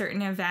been at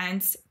certain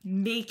events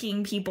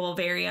making people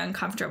very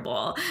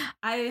uncomfortable.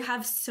 I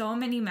have so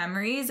many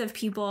memories of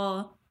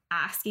people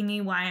asking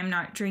me why I'm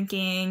not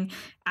drinking,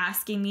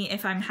 asking me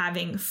if I'm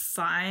having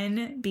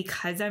fun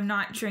because I'm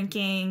not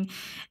drinking,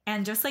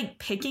 and just like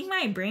picking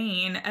my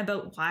brain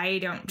about why I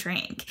don't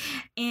drink.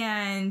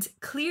 And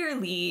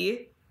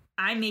clearly,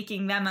 I'm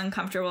making them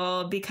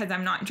uncomfortable because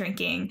I'm not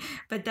drinking.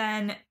 But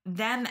then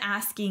them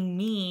asking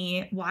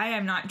me why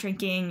I'm not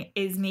drinking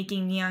is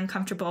making me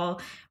uncomfortable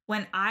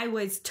when I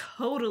was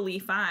totally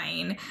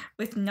fine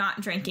with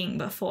not drinking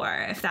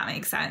before, if that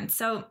makes sense.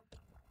 So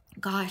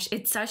gosh,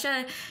 it's such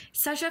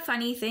a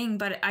funny thing,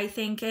 but I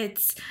think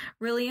it's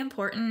really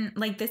important.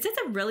 Like this is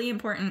a really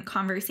important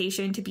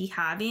conversation to be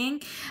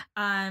having.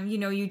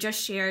 You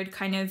just shared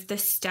kind of the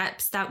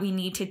steps that we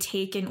need to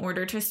take in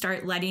order to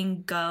start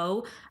letting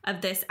go of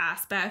this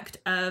aspect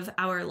of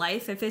our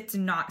life if it's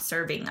not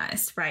serving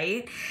us,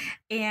 right?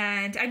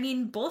 And I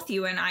mean, both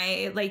you and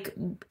I, like,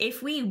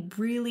 if we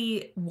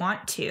really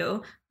want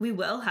to, we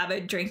will have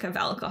a drink of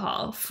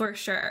alcohol for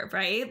sure,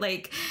 right?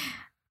 Like,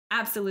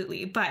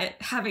 absolutely. But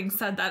having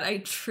said that, I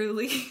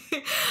truly,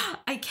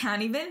 I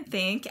can't even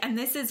think. And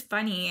this is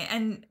funny.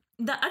 And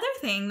the other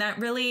thing that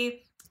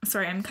really,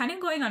 sorry, I'm kind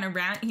of going on a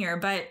rant here,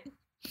 but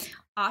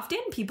often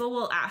people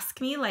will ask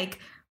me like,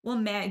 well,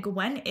 Meg,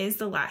 when is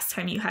the last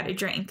time you had a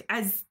drink?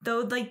 As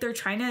though like they're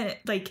trying to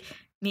like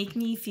make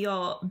me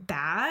feel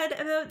bad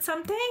about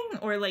something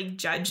or like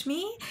judge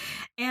me.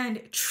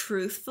 And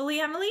truthfully,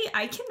 Emily,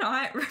 I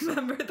cannot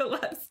remember the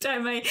last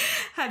time I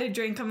had a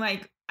drink. I'm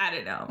like, I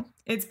don't know.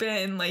 It's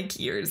been like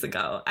years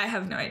ago. I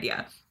have no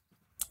idea.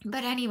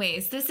 But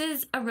anyways, this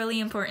is a really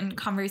important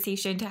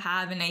conversation to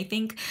have. And I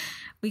think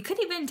we could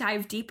even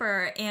dive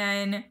deeper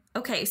in,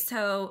 okay,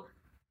 so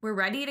we're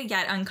ready to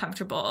get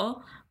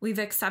uncomfortable. We've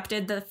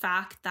accepted the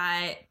fact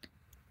that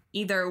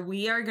either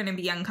we are going to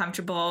be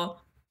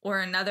uncomfortable or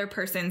another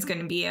person's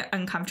going to be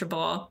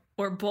uncomfortable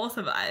or both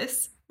of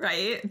us,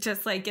 right?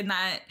 Just like in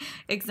that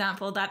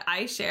example that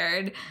I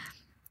shared.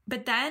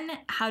 But then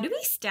how do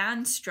we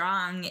stand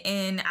strong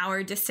in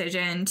our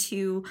decision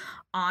to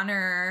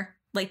honor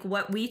like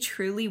what we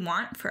truly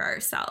want for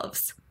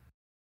ourselves?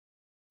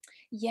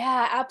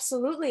 Yeah,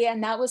 absolutely.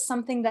 And that was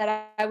something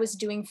that I was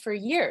doing for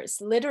years,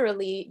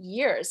 literally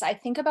years. I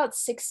think about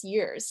 6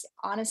 years,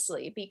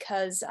 honestly,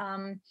 because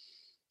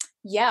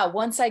yeah,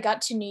 once I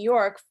got to New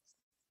York,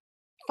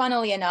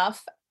 funnily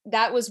enough,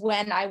 that was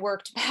when I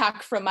worked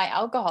back from my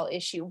alcohol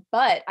issue,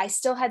 but I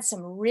still had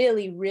some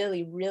really,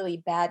 really, really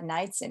bad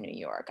nights in New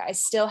York. I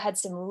still had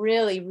some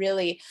really,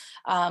 really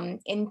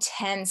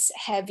intense,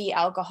 heavy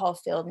alcohol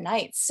filled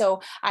nights.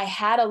 So I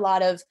had a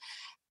lot of,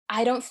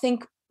 I don't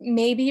think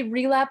maybe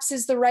relapse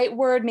is the right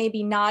word,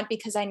 maybe not,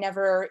 because I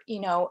never,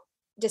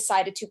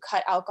 decided to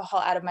cut alcohol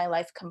out of my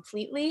life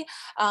completely.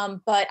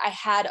 But I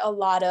had a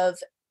lot of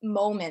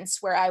moments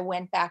where I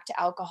went back to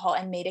alcohol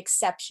and made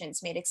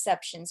exceptions,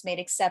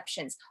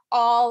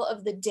 all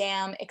of the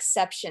damn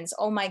exceptions.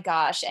 Oh my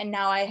gosh. And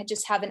now I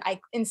just have an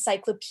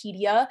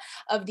encyclopedia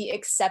of the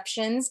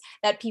exceptions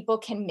that people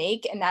can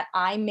make and that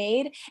I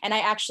made. And I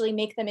actually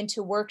make them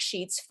into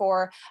worksheets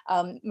for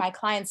my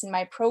clients in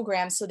my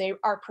program, so they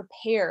are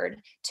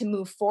prepared to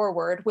move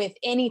forward with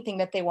anything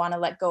that they want to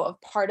let go of.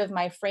 Part of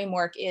my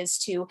framework is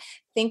to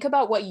think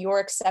about what your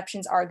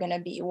exceptions are going to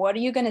be. What are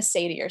you going to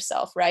say to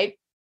yourself, right?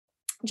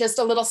 Just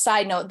a little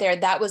side note there,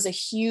 that was a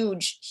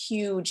huge,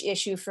 huge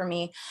issue for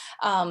me.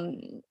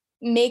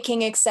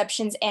 Making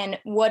exceptions. And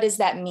what does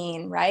that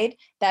mean, right?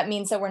 That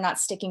means that we're not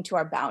sticking to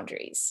our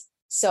boundaries.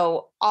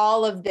 So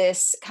all of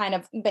this kind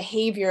of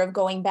behavior of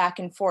going back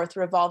and forth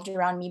revolved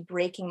around me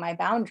breaking my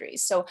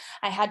boundaries. So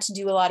I had to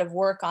do a lot of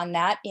work on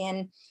that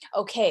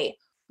okay,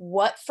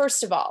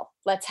 first of all,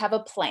 let's have a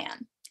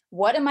plan.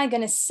 What am I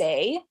going to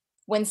say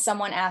when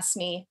someone asks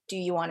me, do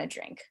you want to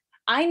drink?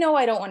 I know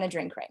I don't want to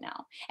drink right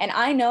now. And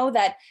I know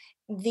that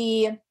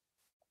the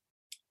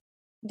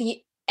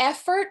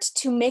effort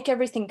to make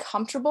everything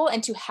comfortable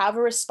and to have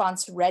a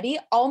response ready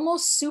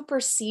almost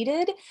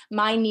superseded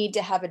my need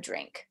to have a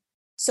drink.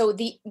 So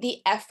the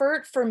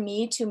effort for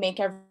me to make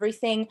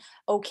everything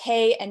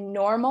okay and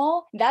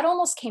normal, that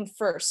almost came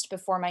first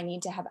before my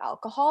need to have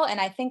alcohol. And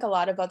I think a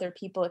lot of other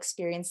people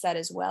experience that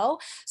as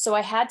well. So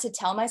I had to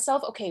tell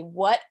myself, okay,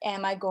 what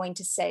am I going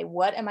to say?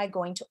 What am I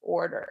going to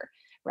order?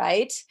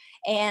 Right.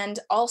 And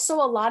also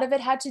a lot of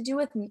it had to do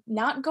with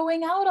not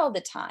going out all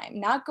the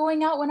time, not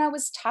going out when I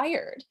was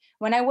tired.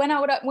 When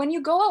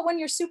you go out when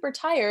you're super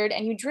tired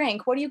and you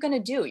drink, what are you going to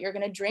do? You're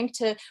going to drink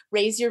to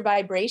raise your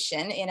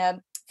vibration in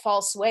a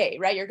false way,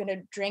 right? You're going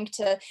to drink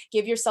to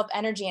give yourself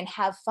energy and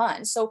have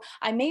fun. So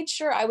I made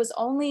sure I was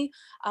only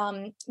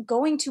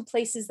going to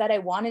places that I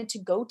wanted to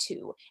go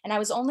to. And I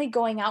was only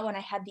going out when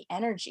I had the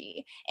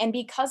energy. And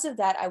because of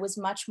that, I was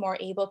much more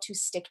able to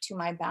stick to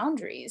my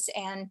boundaries.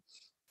 And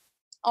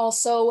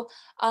also,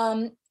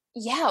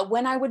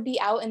 when I would be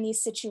out in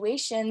these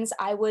situations,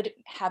 I would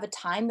have a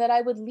time that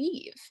I would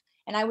leave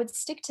and I would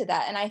stick to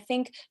that. And I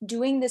think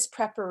doing this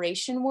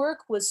preparation work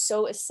was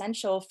so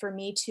essential for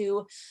me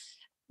to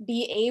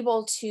be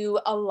able to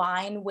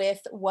align with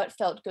what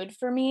felt good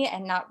for me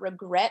and not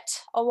regret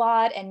a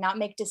lot and not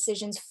make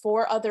decisions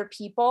for other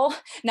people,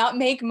 not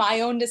make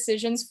my own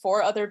decisions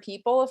for other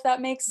people, if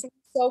that makes sense.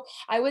 So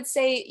I would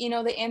say,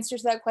 the answer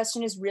to that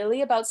question is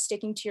really about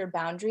sticking to your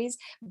boundaries,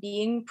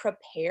 being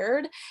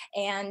prepared,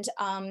 and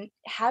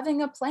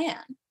having a plan,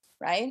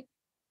 right?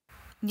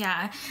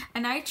 Yeah.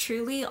 And I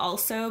truly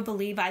also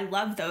believe, I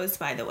love those,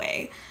 by the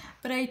way,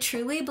 but I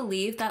truly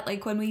believe that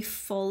like when we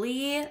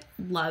fully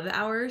love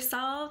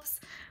ourselves,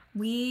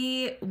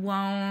 we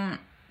won't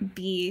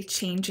be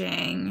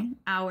changing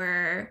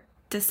our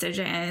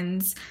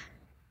decisions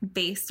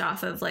based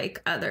off of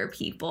like other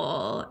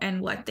people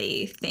and what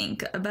they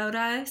think about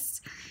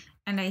us.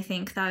 And I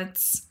think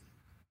that's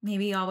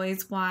maybe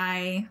always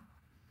why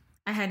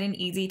I had an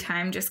easy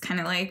time just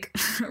kind of like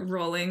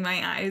rolling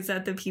my eyes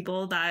at the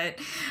people that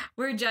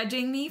were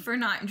judging me for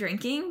not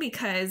drinking,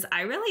 because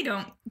I really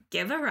don't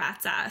give a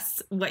rat's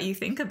ass what you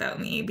think about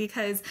me,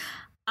 because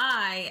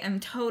I am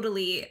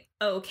totally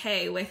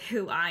okay with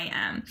who I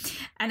am.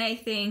 And I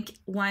think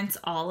once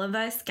all of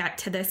us get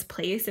to this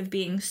place of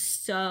being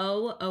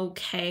so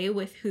okay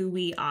with who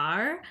we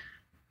are,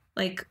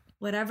 like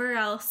whatever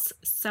else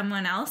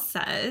someone else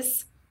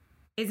says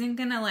isn't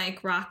gonna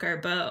like rock our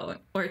boat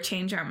or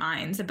change our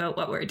minds about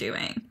what we're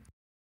doing.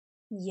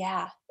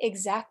 Yeah,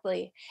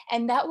 exactly.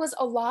 And that was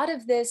a lot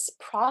of this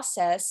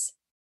process.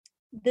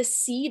 The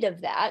seed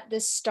of that, the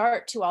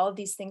start to all of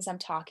these things I'm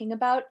talking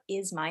about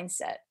is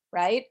mindset,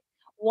 right?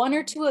 One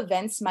or two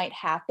events might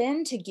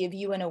happen to give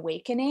you an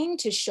awakening,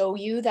 to show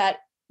you that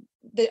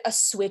a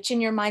switch in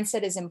your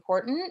mindset is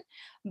important,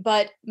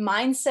 but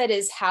mindset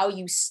is how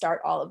you start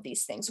all of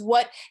these things.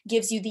 What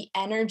gives you the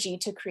energy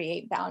to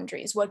create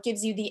boundaries? What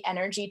gives you the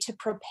energy to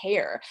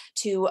prepare,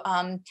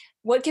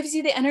 what gives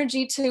you the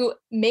energy to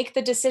make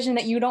the decision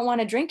that you don't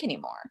want to drink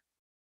anymore?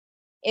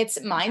 It's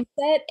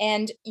mindset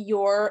and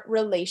your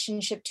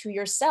relationship to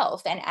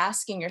yourself and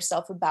asking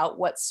yourself about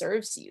what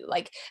serves you.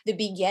 Like the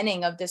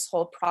beginning of this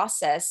whole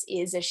process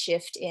is a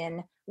shift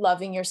in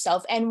loving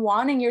yourself and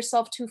wanting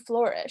yourself to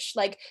flourish.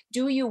 Like,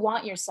 do you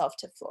want yourself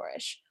to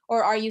flourish,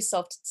 or are you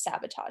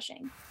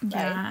self-sabotaging? Right?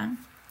 Yeah.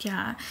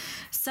 Yeah.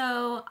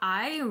 So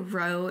I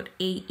wrote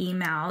an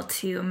email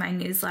to my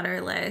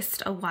newsletter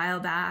list a while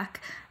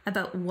back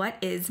about what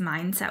is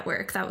mindset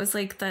work. That was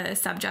like the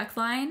subject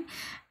line.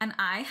 And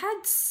I had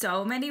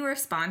so many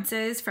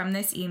responses from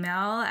this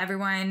email,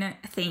 everyone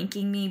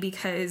thanking me,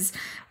 because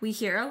we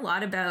hear a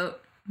lot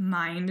about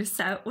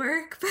mindset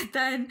work, but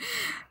then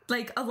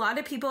like a lot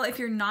of people, if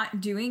you're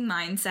not doing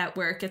mindset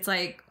work, it's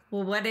like,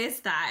 well, what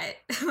is that?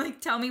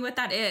 Like, tell me what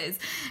that is.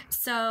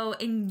 So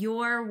in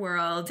your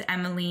world,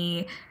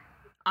 Emily,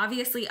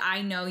 obviously,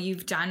 I know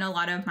you've done a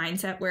lot of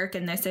mindset work,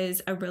 and this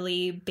is a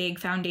really big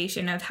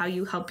foundation of how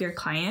you help your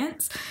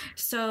clients.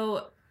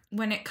 So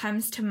when it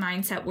comes to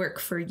mindset work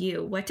for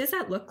you, what does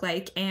that look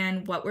like?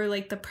 And what were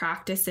like the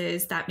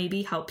practices that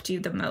maybe helped you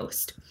the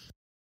most?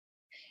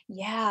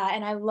 Yeah,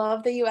 and I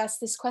love that you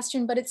asked this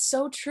question, but it's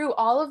so true.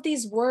 All of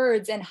these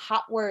words and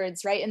hot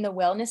words, right, in the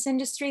wellness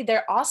industry,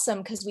 they're awesome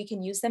because we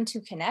can use them to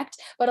connect.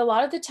 But a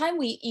lot of the time,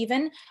 we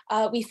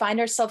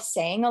find ourselves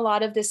saying a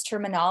lot of this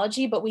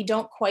terminology, but we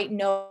don't quite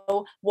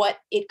know what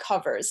it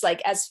covers.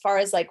 Like as far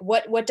as like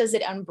what does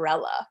it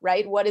umbrella,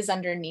 right? What is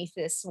underneath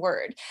this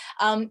word?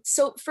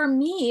 So for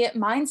me,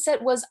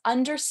 mindset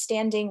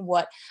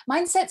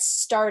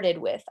started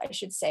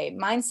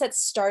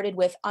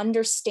with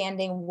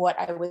understanding what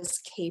I was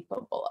capable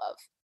of,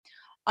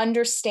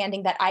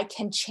 understanding that I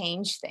can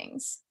change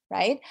things,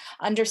 right?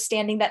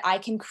 Understanding that I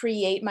can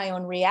create my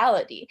own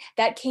reality.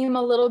 That came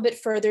a little bit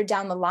further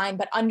down the line,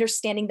 but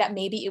understanding that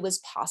maybe it was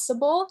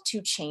possible to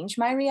change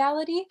my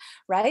reality,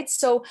 right?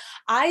 So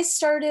I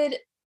started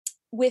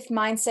with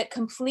mindset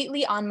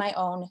completely on my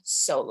own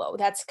solo.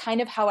 That's kind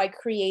of how I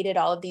created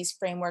all of these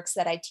frameworks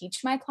that I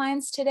teach my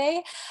clients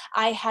today.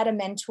 I had a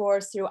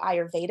mentor through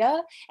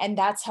Ayurveda, and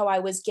that's how I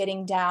was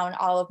getting down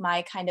all of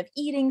my kind of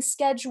eating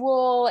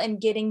schedule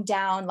and getting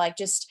down like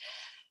just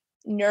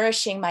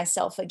nourishing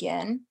myself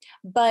again.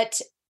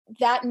 But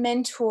that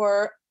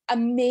mentor,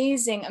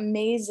 amazing,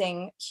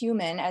 amazing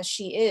human as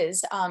she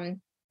is,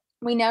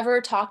 we never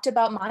talked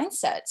about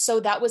mindset. So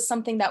that was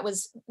something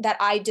that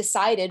I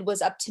decided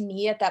was up to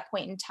me at that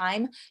point in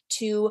time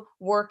to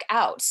work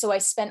out. So I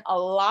spent a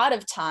lot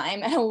of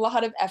time and a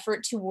lot of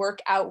effort to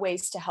work out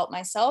ways to help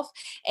myself.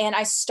 And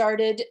I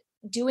started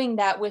doing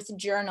that with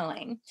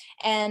journaling.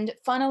 And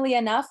funnily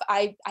enough,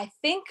 I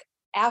think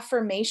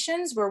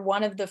affirmations were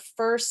one of the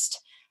first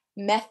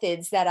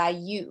methods that I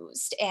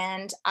used.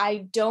 And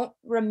I don't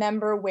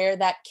remember where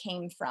that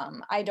came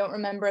from. I don't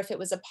remember if it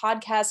was a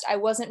podcast. I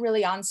wasn't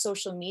really on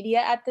social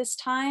media at this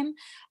time.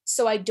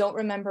 So I don't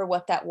remember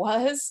what that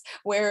was,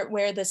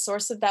 where the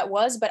source of that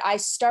was. But I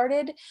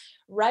started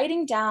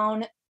writing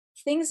down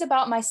things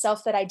about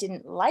myself that I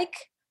didn't like,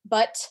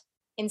 but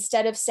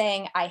instead of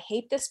saying I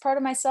hate this part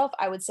of myself,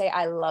 I would say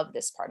I love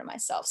this part of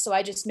myself. So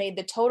I just made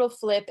the total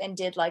flip and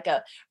did like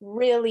a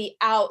really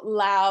out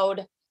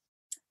loud,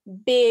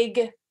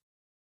 big,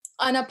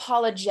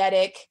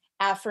 unapologetic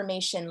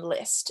affirmation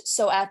list.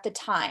 So at the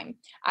time,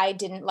 I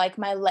didn't like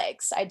my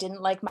legs. I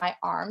didn't like my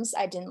arms.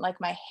 I didn't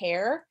like my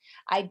hair.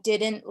 I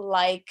didn't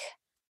like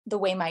the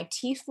way my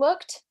teeth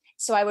looked.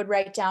 So I would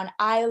write down,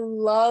 I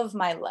love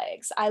my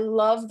legs. I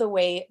love the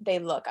way they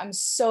look. I'm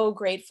so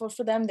grateful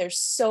for them. They're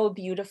so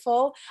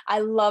beautiful. I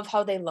love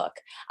how they look.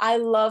 I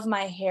love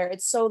my hair.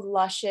 It's so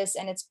luscious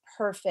and it's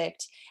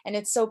perfect and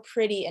it's so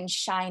pretty and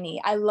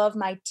shiny. I love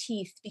my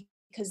teeth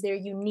because they're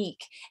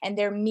unique and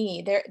they're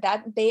me.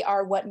 They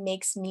are what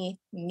makes me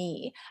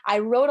me. I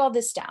wrote all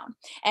this down.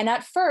 And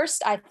at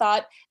first I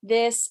thought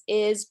this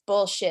is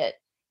bullshit.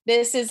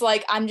 This is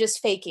like I'm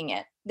just faking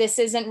it. This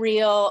isn't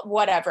real,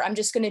 whatever. I'm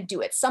just going to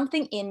do it.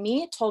 Something in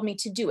me told me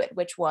to do it,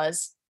 which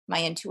was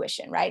my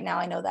intuition, right? Now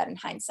I know that in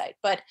hindsight.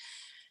 But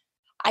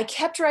I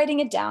kept writing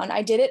it down.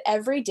 I did it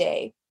every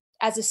day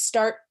as a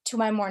start to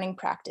my morning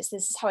practice.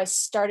 This is how I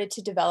started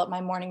to develop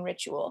my morning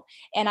ritual.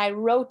 And I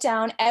wrote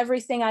down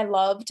everything I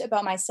loved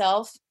about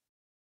myself,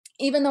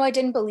 even though I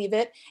didn't believe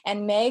it.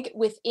 And Meg,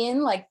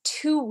 within like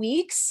 2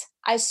 weeks,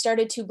 I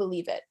started to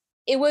believe it.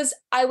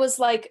 I was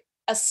like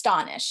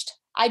astonished.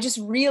 I just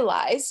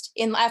realized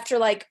after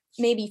like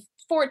maybe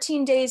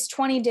 14 days,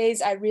 20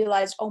 days, I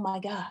realized, oh my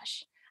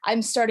gosh,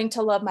 I'm starting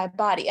to love my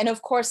body. And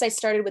of course I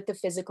started with the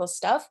physical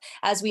stuff,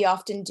 as we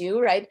often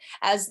do, right?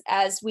 As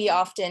we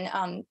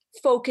often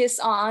focus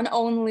on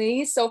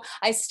only. So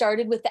I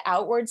started with the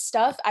outward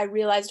stuff. I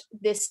realized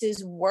this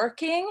is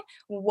working.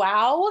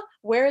 Wow,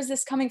 where is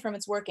this coming from?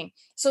 It's working.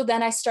 So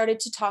then I started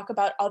to talk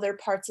about other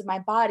parts of my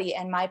body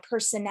and my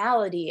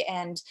personality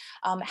and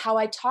how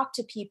I talk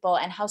to people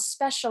and how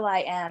special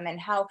I am and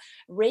how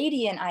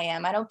radiant I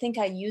am. I don't think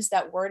I used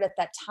that word at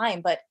that time,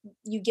 but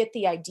you get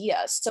the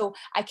idea. So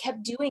I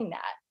kept doing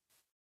that.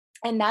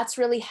 And that's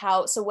really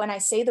so when I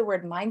say the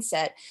word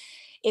mindset,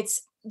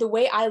 it's the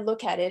way I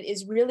look at it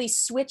is really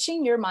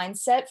switching your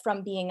mindset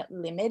from being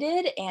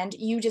limited and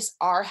you just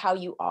are how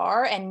you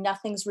are and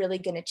nothing's really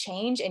going to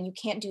change and you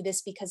can't do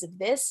this because of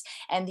this.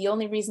 And the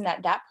only reason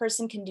that that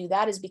person can do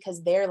that is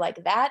because they're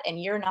like that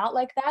and you're not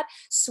like that.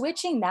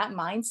 Switching that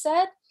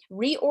mindset,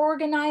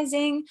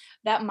 reorganizing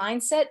that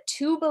mindset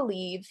to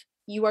believe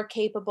you are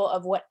capable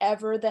of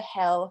whatever the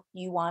hell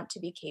you want to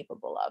be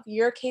capable of.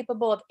 You're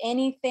capable of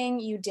anything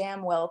you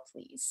damn well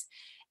please.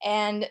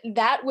 And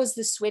that was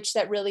the switch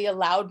that really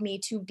allowed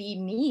me to be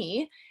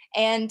me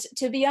and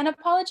to be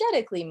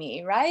unapologetically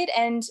me, right?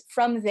 And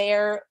from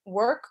there,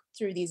 work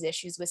through these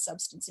issues with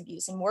substance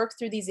abuse and work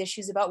through these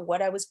issues about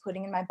what I was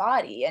putting in my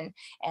body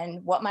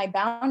and what my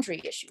boundary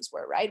issues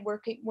were, right?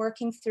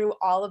 Working through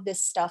all of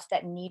this stuff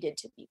that needed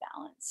to be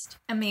balanced.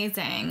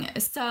 Amazing.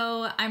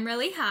 So I'm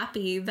really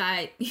happy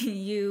that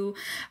you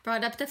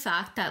brought up the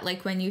fact that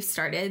like when you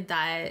started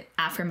that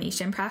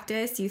affirmation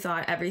practice, you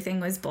thought everything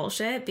was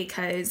bullshit,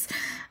 because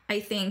I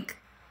think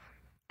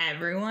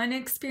everyone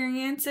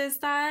experiences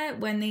that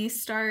when they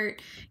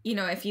start,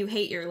 if you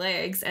hate your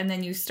legs and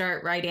then you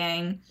start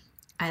writing,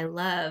 I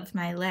love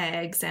my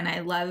legs and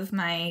I love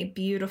my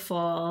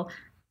beautiful,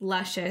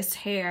 luscious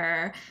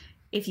hair.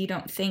 If you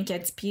don't think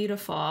it's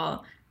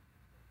beautiful,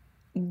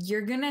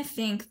 you're going to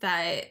think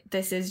that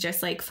this is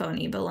just like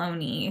phony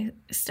baloney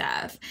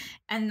stuff.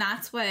 And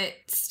that's what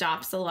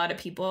stops a lot of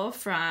people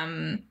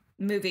from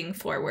moving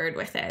forward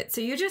with it.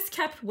 So you just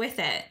kept with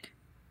it.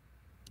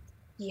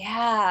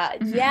 Yeah,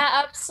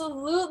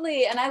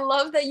 absolutely. And I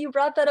love that you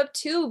brought that up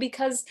too,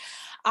 because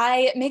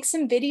I make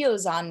some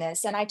videos on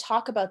this and I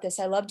talk about this.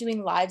 I love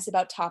doing lives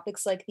about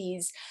topics like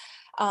these.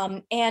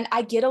 And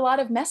I get a lot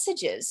of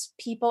messages,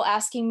 people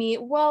asking me,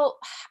 well,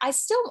 I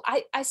still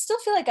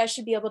feel like I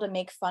should be able to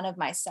make fun of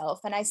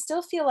myself. And I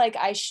still feel like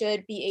I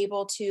should be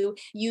able to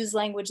use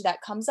language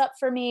that comes up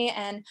for me.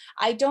 And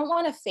I don't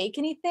want to fake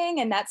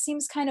anything. And that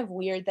seems kind of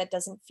weird. That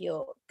doesn't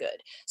feel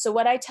good. So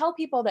what I tell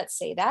people that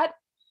say that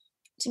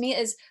to me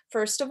is,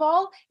 first of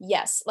all,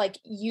 yes, like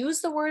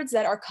use the words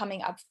that are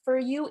coming up for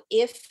you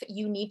if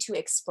you need to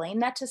explain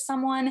that to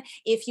someone,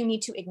 if you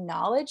need to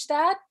acknowledge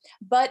that,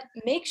 but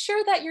make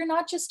sure that you're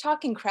not just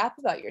talking crap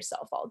about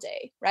yourself all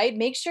day, right?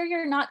 Make sure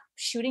you're not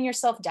shooting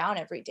yourself down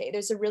every day.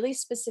 There's a really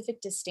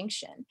specific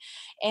distinction.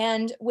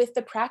 And with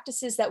the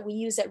practices that we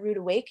use at Root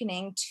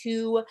Awakening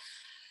to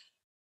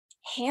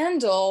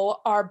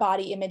handle our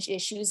body image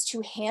issues,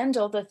 to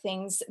handle the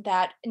things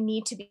that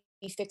need to be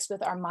fixed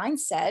with our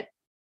mindset,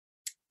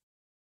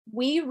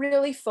 we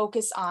really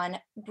focus on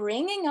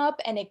bringing up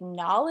and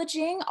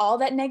acknowledging all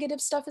that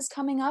negative stuff is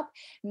coming up.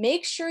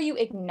 Make sure you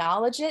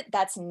acknowledge it.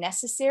 That's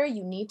necessary.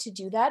 You need to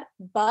do that.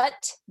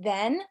 But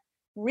then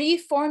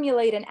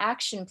reformulate an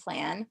action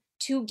plan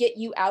to get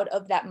you out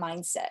of that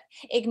mindset.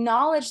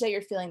 Acknowledge that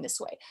you're feeling this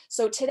way.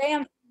 So today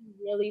I'm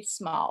really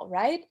small,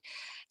 right?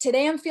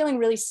 Today I'm feeling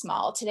really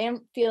small. Today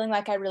I'm feeling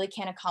like I really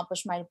can't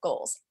accomplish my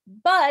goals.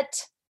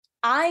 But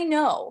I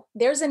know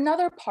there's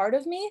another part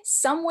of me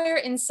somewhere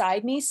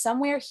inside me,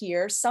 somewhere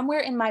here,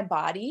 somewhere in my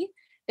body.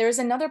 There's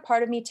another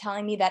part of me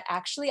telling me that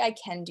actually I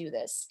can do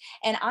this.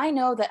 And I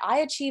know that I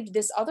achieved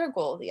this other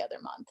goal the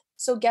other month.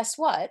 So guess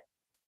what?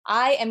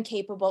 I am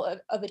capable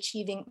of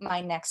achieving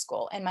my next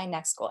goal and my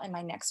next goal and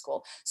my next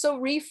goal. So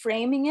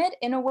reframing it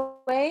in a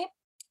way,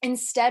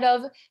 instead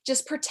of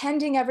just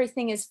pretending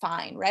everything is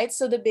fine, right?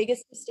 So the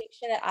biggest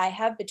distinction that I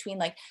have between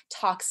like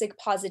toxic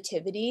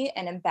positivity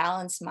and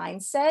imbalanced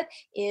mindset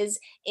is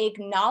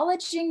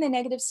acknowledging the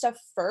negative stuff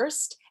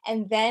first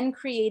and then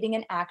creating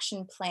an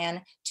action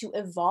plan to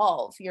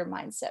evolve your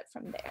mindset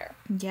from there.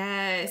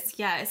 Yes.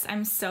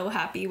 I'm so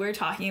happy we're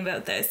talking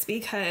about this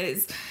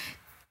because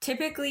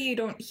typically you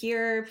don't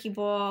hear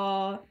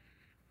people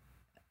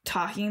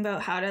talking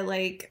about how to,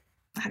 like,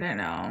 I don't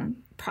know,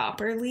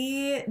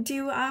 properly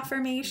do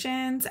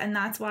affirmations. And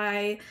that's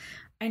why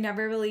I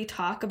never really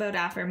talk about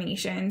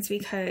affirmations,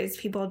 because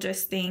people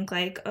just think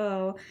like,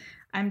 oh,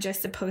 I'm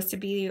just supposed to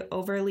be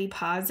overly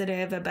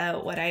positive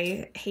about what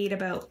I hate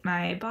about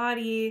my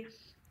body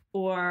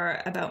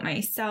or about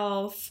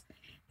myself.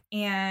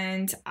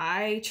 And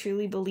I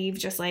truly believe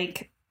just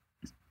like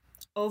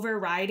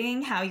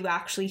overriding how you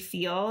actually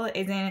feel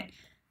isn't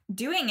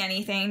doing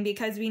anything,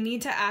 because we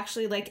need to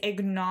actually like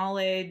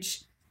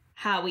acknowledge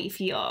how we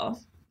feel.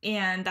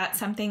 And that's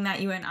something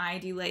that you and I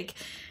do like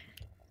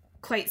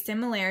quite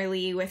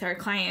similarly with our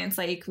clients.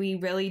 Like, we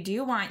really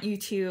do want you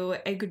to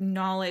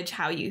acknowledge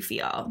how you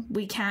feel.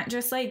 We can't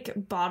just like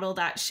bottle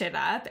that shit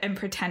up and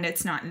pretend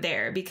it's not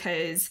there,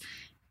 because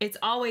it's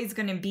always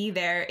going to be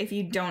there if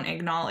you don't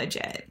acknowledge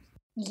it.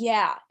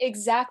 Yeah,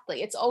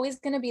 exactly. It's always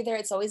going to be there.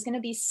 It's always going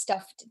to be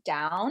stuffed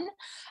down.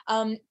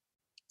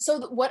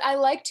 So what I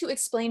like to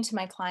explain to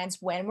my clients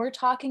when we're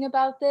talking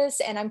about this,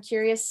 and I'm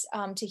curious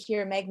to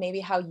hear, Meg, maybe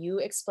how you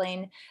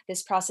explain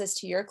this process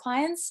to your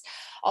clients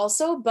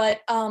also, but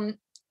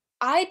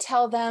I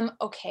tell them,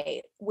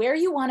 okay, where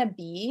you want to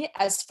be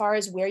as far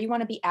as where you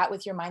want to be at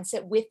with your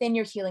mindset within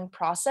your healing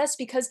process,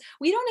 because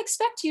we don't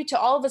expect you to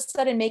all of a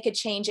sudden make a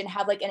change and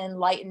have like an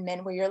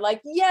enlightenment where you're like,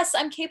 yes,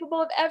 I'm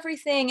capable of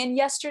everything. And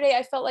yesterday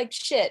I felt like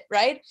shit,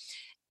 right?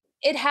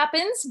 It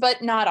happens,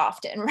 but not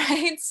often,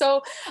 right?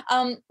 So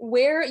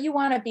where you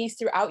want to be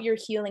throughout your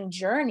healing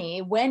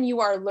journey, when you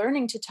are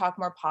learning to talk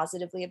more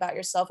positively about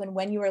yourself and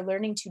when you are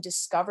learning to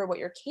discover what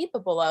you're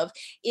capable of,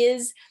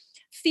 is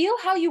feel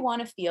how you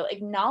want to feel,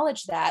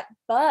 acknowledge that,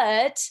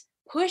 but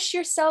push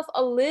yourself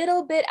a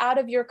little bit out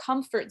of your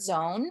comfort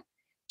zone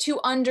to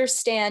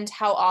understand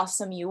how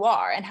awesome you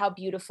are and how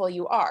beautiful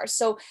you are.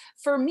 So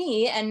for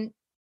me, and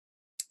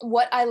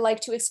what I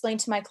like to explain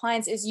to my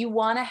clients is, you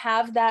want to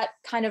have that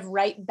kind of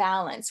right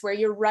balance where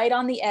you're right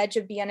on the edge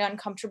of being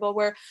uncomfortable,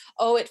 where,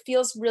 oh, it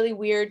feels really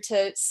weird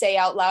to say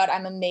out loud,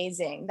 I'm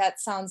amazing.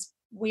 That sounds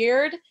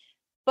weird,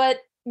 but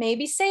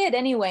maybe say it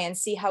anyway and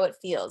see how it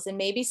feels, and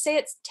maybe say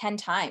it 10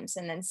 times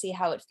and then see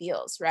how it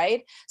feels,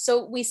 right?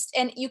 So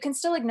and you can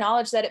still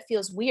acknowledge that it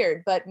feels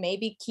weird, but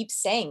maybe keep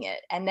saying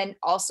it and then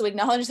also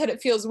acknowledge that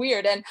it feels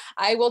weird. And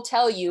I will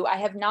tell you, I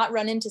have not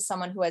run into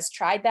someone who has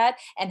tried that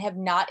and have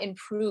not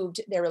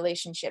improved their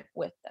relationship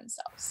with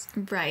themselves.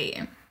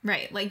 Right.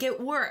 Like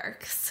it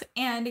works.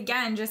 And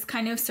again, just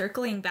kind of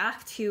circling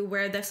back to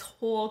where this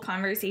whole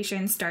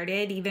conversation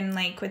started, even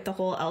like with the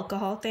whole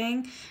alcohol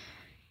thing,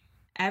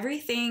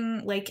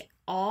 everything, like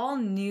all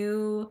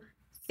new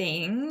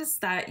things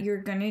that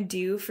you're going to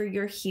do for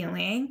your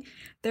healing,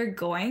 they're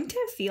going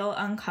to feel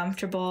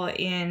uncomfortable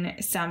in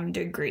some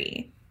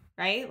degree,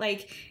 right?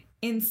 Like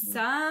in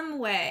some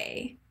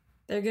way,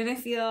 they're going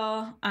to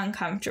feel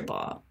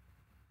uncomfortable,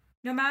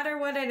 no matter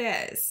what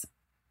it is.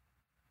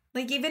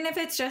 Like, even if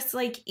it's just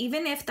like,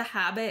 even if the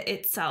habit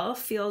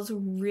itself feels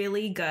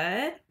really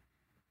good,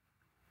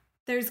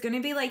 there's going to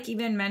be like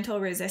even mental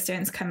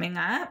resistance coming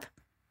up,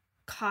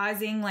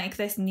 causing like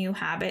this new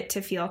habit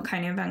to feel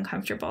kind of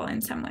uncomfortable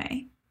in some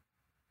way.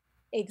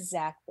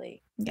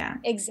 Exactly. Yeah.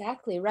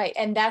 Exactly right.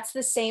 And that's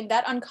the same,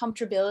 that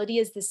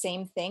uncomfortability is the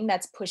same thing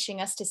that's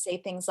pushing us to say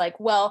things like,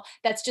 well,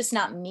 that's just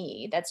not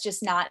me.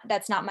 That's not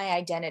my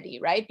identity,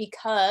 right?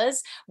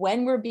 Because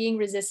when we're being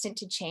resistant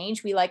to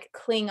change, we like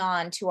cling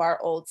on to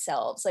our old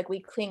selves. Like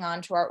we cling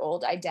on to our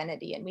old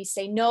identity and we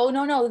say,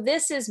 no,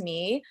 this is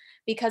me,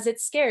 because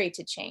it's scary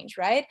to change,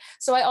 right?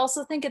 So I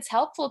also think it's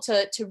helpful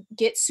to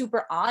get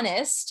super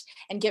honest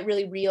and get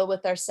really real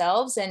with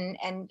ourselves and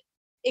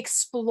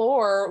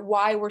explore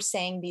why we're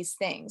saying these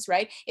things,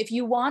 right? If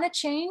you want to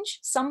change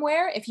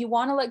somewhere, if you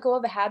want to let go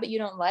of a habit you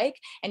don't like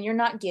and you're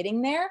not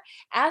getting there,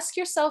 ask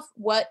yourself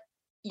what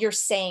you're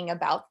saying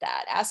about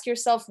that. Ask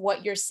yourself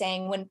what you're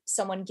saying when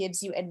someone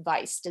gives you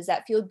advice. Does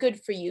that feel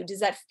good for you?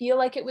 Does that feel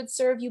like it would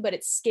serve you, but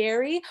it's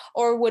scary?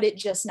 Or would it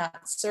just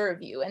not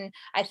serve you? And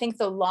I think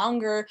the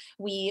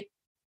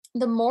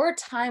more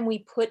time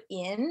we put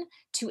in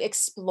to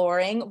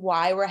exploring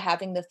why we're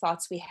having the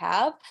thoughts we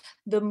have,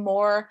 the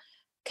more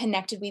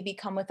connected we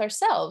become with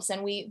ourselves,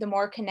 and the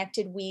more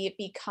connected we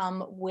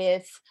become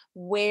with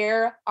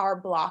where our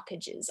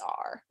blockages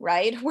are,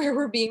 right? Where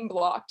we're being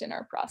blocked in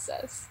our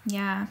process.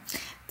 Yeah.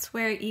 It's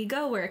where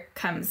ego work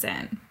comes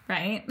in,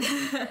 right?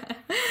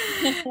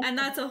 And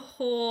that's a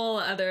whole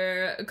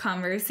other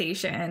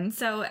conversation.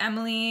 So,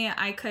 Emily,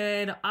 I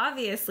could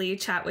obviously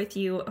chat with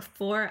you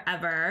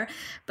forever,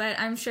 but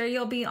I'm sure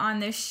you'll be on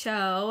this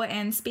show.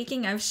 And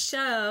speaking of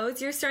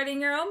shows, you're starting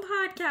your own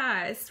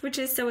podcast, which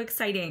is so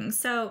exciting.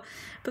 So,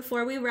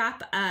 before we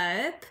wrap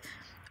up,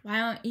 why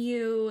don't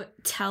you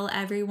tell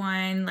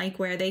everyone like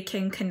where they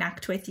can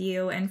connect with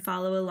you and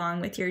follow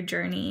along with your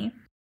journey?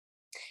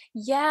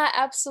 Yeah,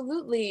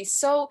 absolutely.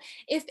 So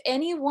if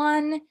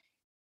anyone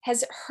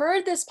has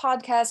heard this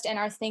podcast and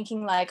are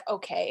thinking like,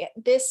 okay,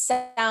 this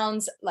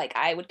sounds like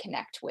I would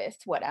connect with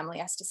what Emily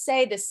has to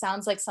say. This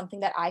sounds like something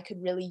that I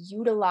could really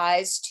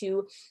utilize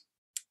to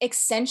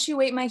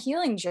accentuate my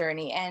healing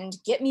journey and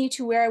get me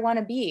to where I want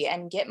to be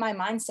and get my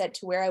mindset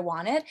to where I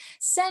want it,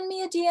 send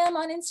me a DM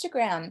on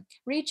Instagram.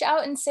 Reach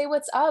out and say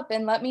what's up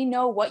and let me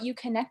know what you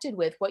connected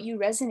with, what you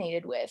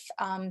resonated with.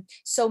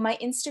 So my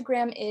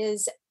Instagram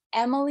is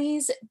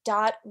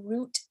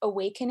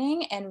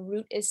emily's.rootawakening, and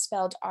root is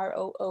spelled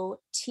ROOT.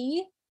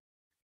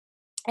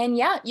 And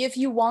yeah, if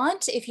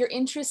you're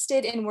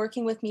interested in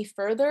working with me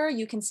further,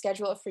 you can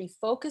schedule a free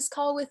focus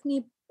call with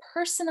me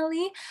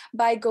personally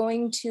by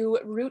going to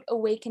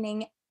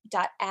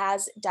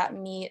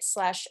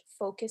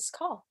rootawakening.as.me/focus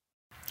call.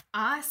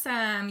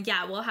 Awesome.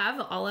 Yeah, we'll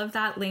have all of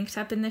that linked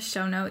up in the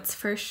show notes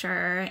for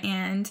sure.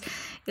 And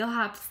you'll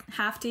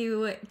have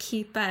to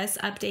keep us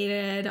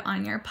updated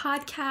on your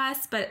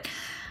podcast. But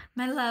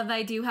my love,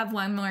 I do have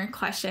one more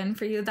question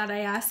for you that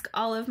I ask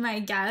all of my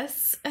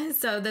guests.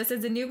 So this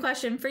is a new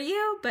question for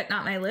you, but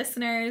not my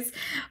listeners.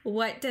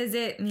 What does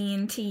it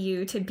mean to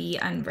you to be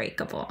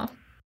unbreakable?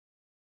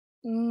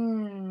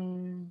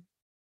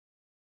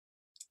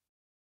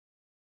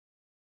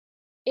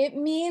 It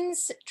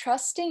means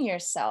trusting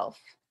yourself,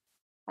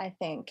 I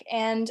think,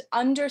 and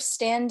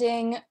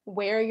understanding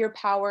where your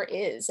power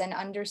is, and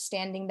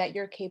understanding that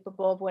you're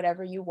capable of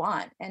whatever you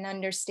want, and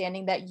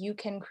understanding that you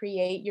can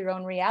create your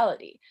own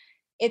reality.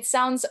 It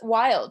sounds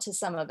wild to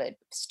some of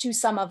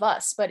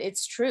us, but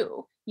it's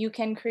true. You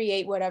can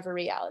create whatever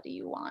reality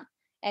you want,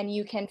 and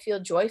you can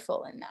feel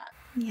joyful in that.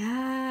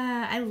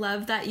 Yeah, I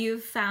love that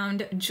you've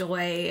found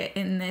joy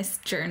in this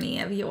journey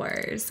of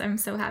yours. I'm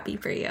so happy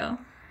for you.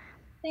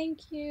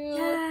 Thank you.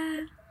 Yeah.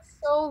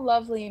 So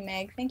lovely,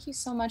 Meg. Thank you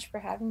so much for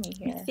having me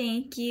here.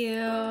 Thank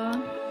you.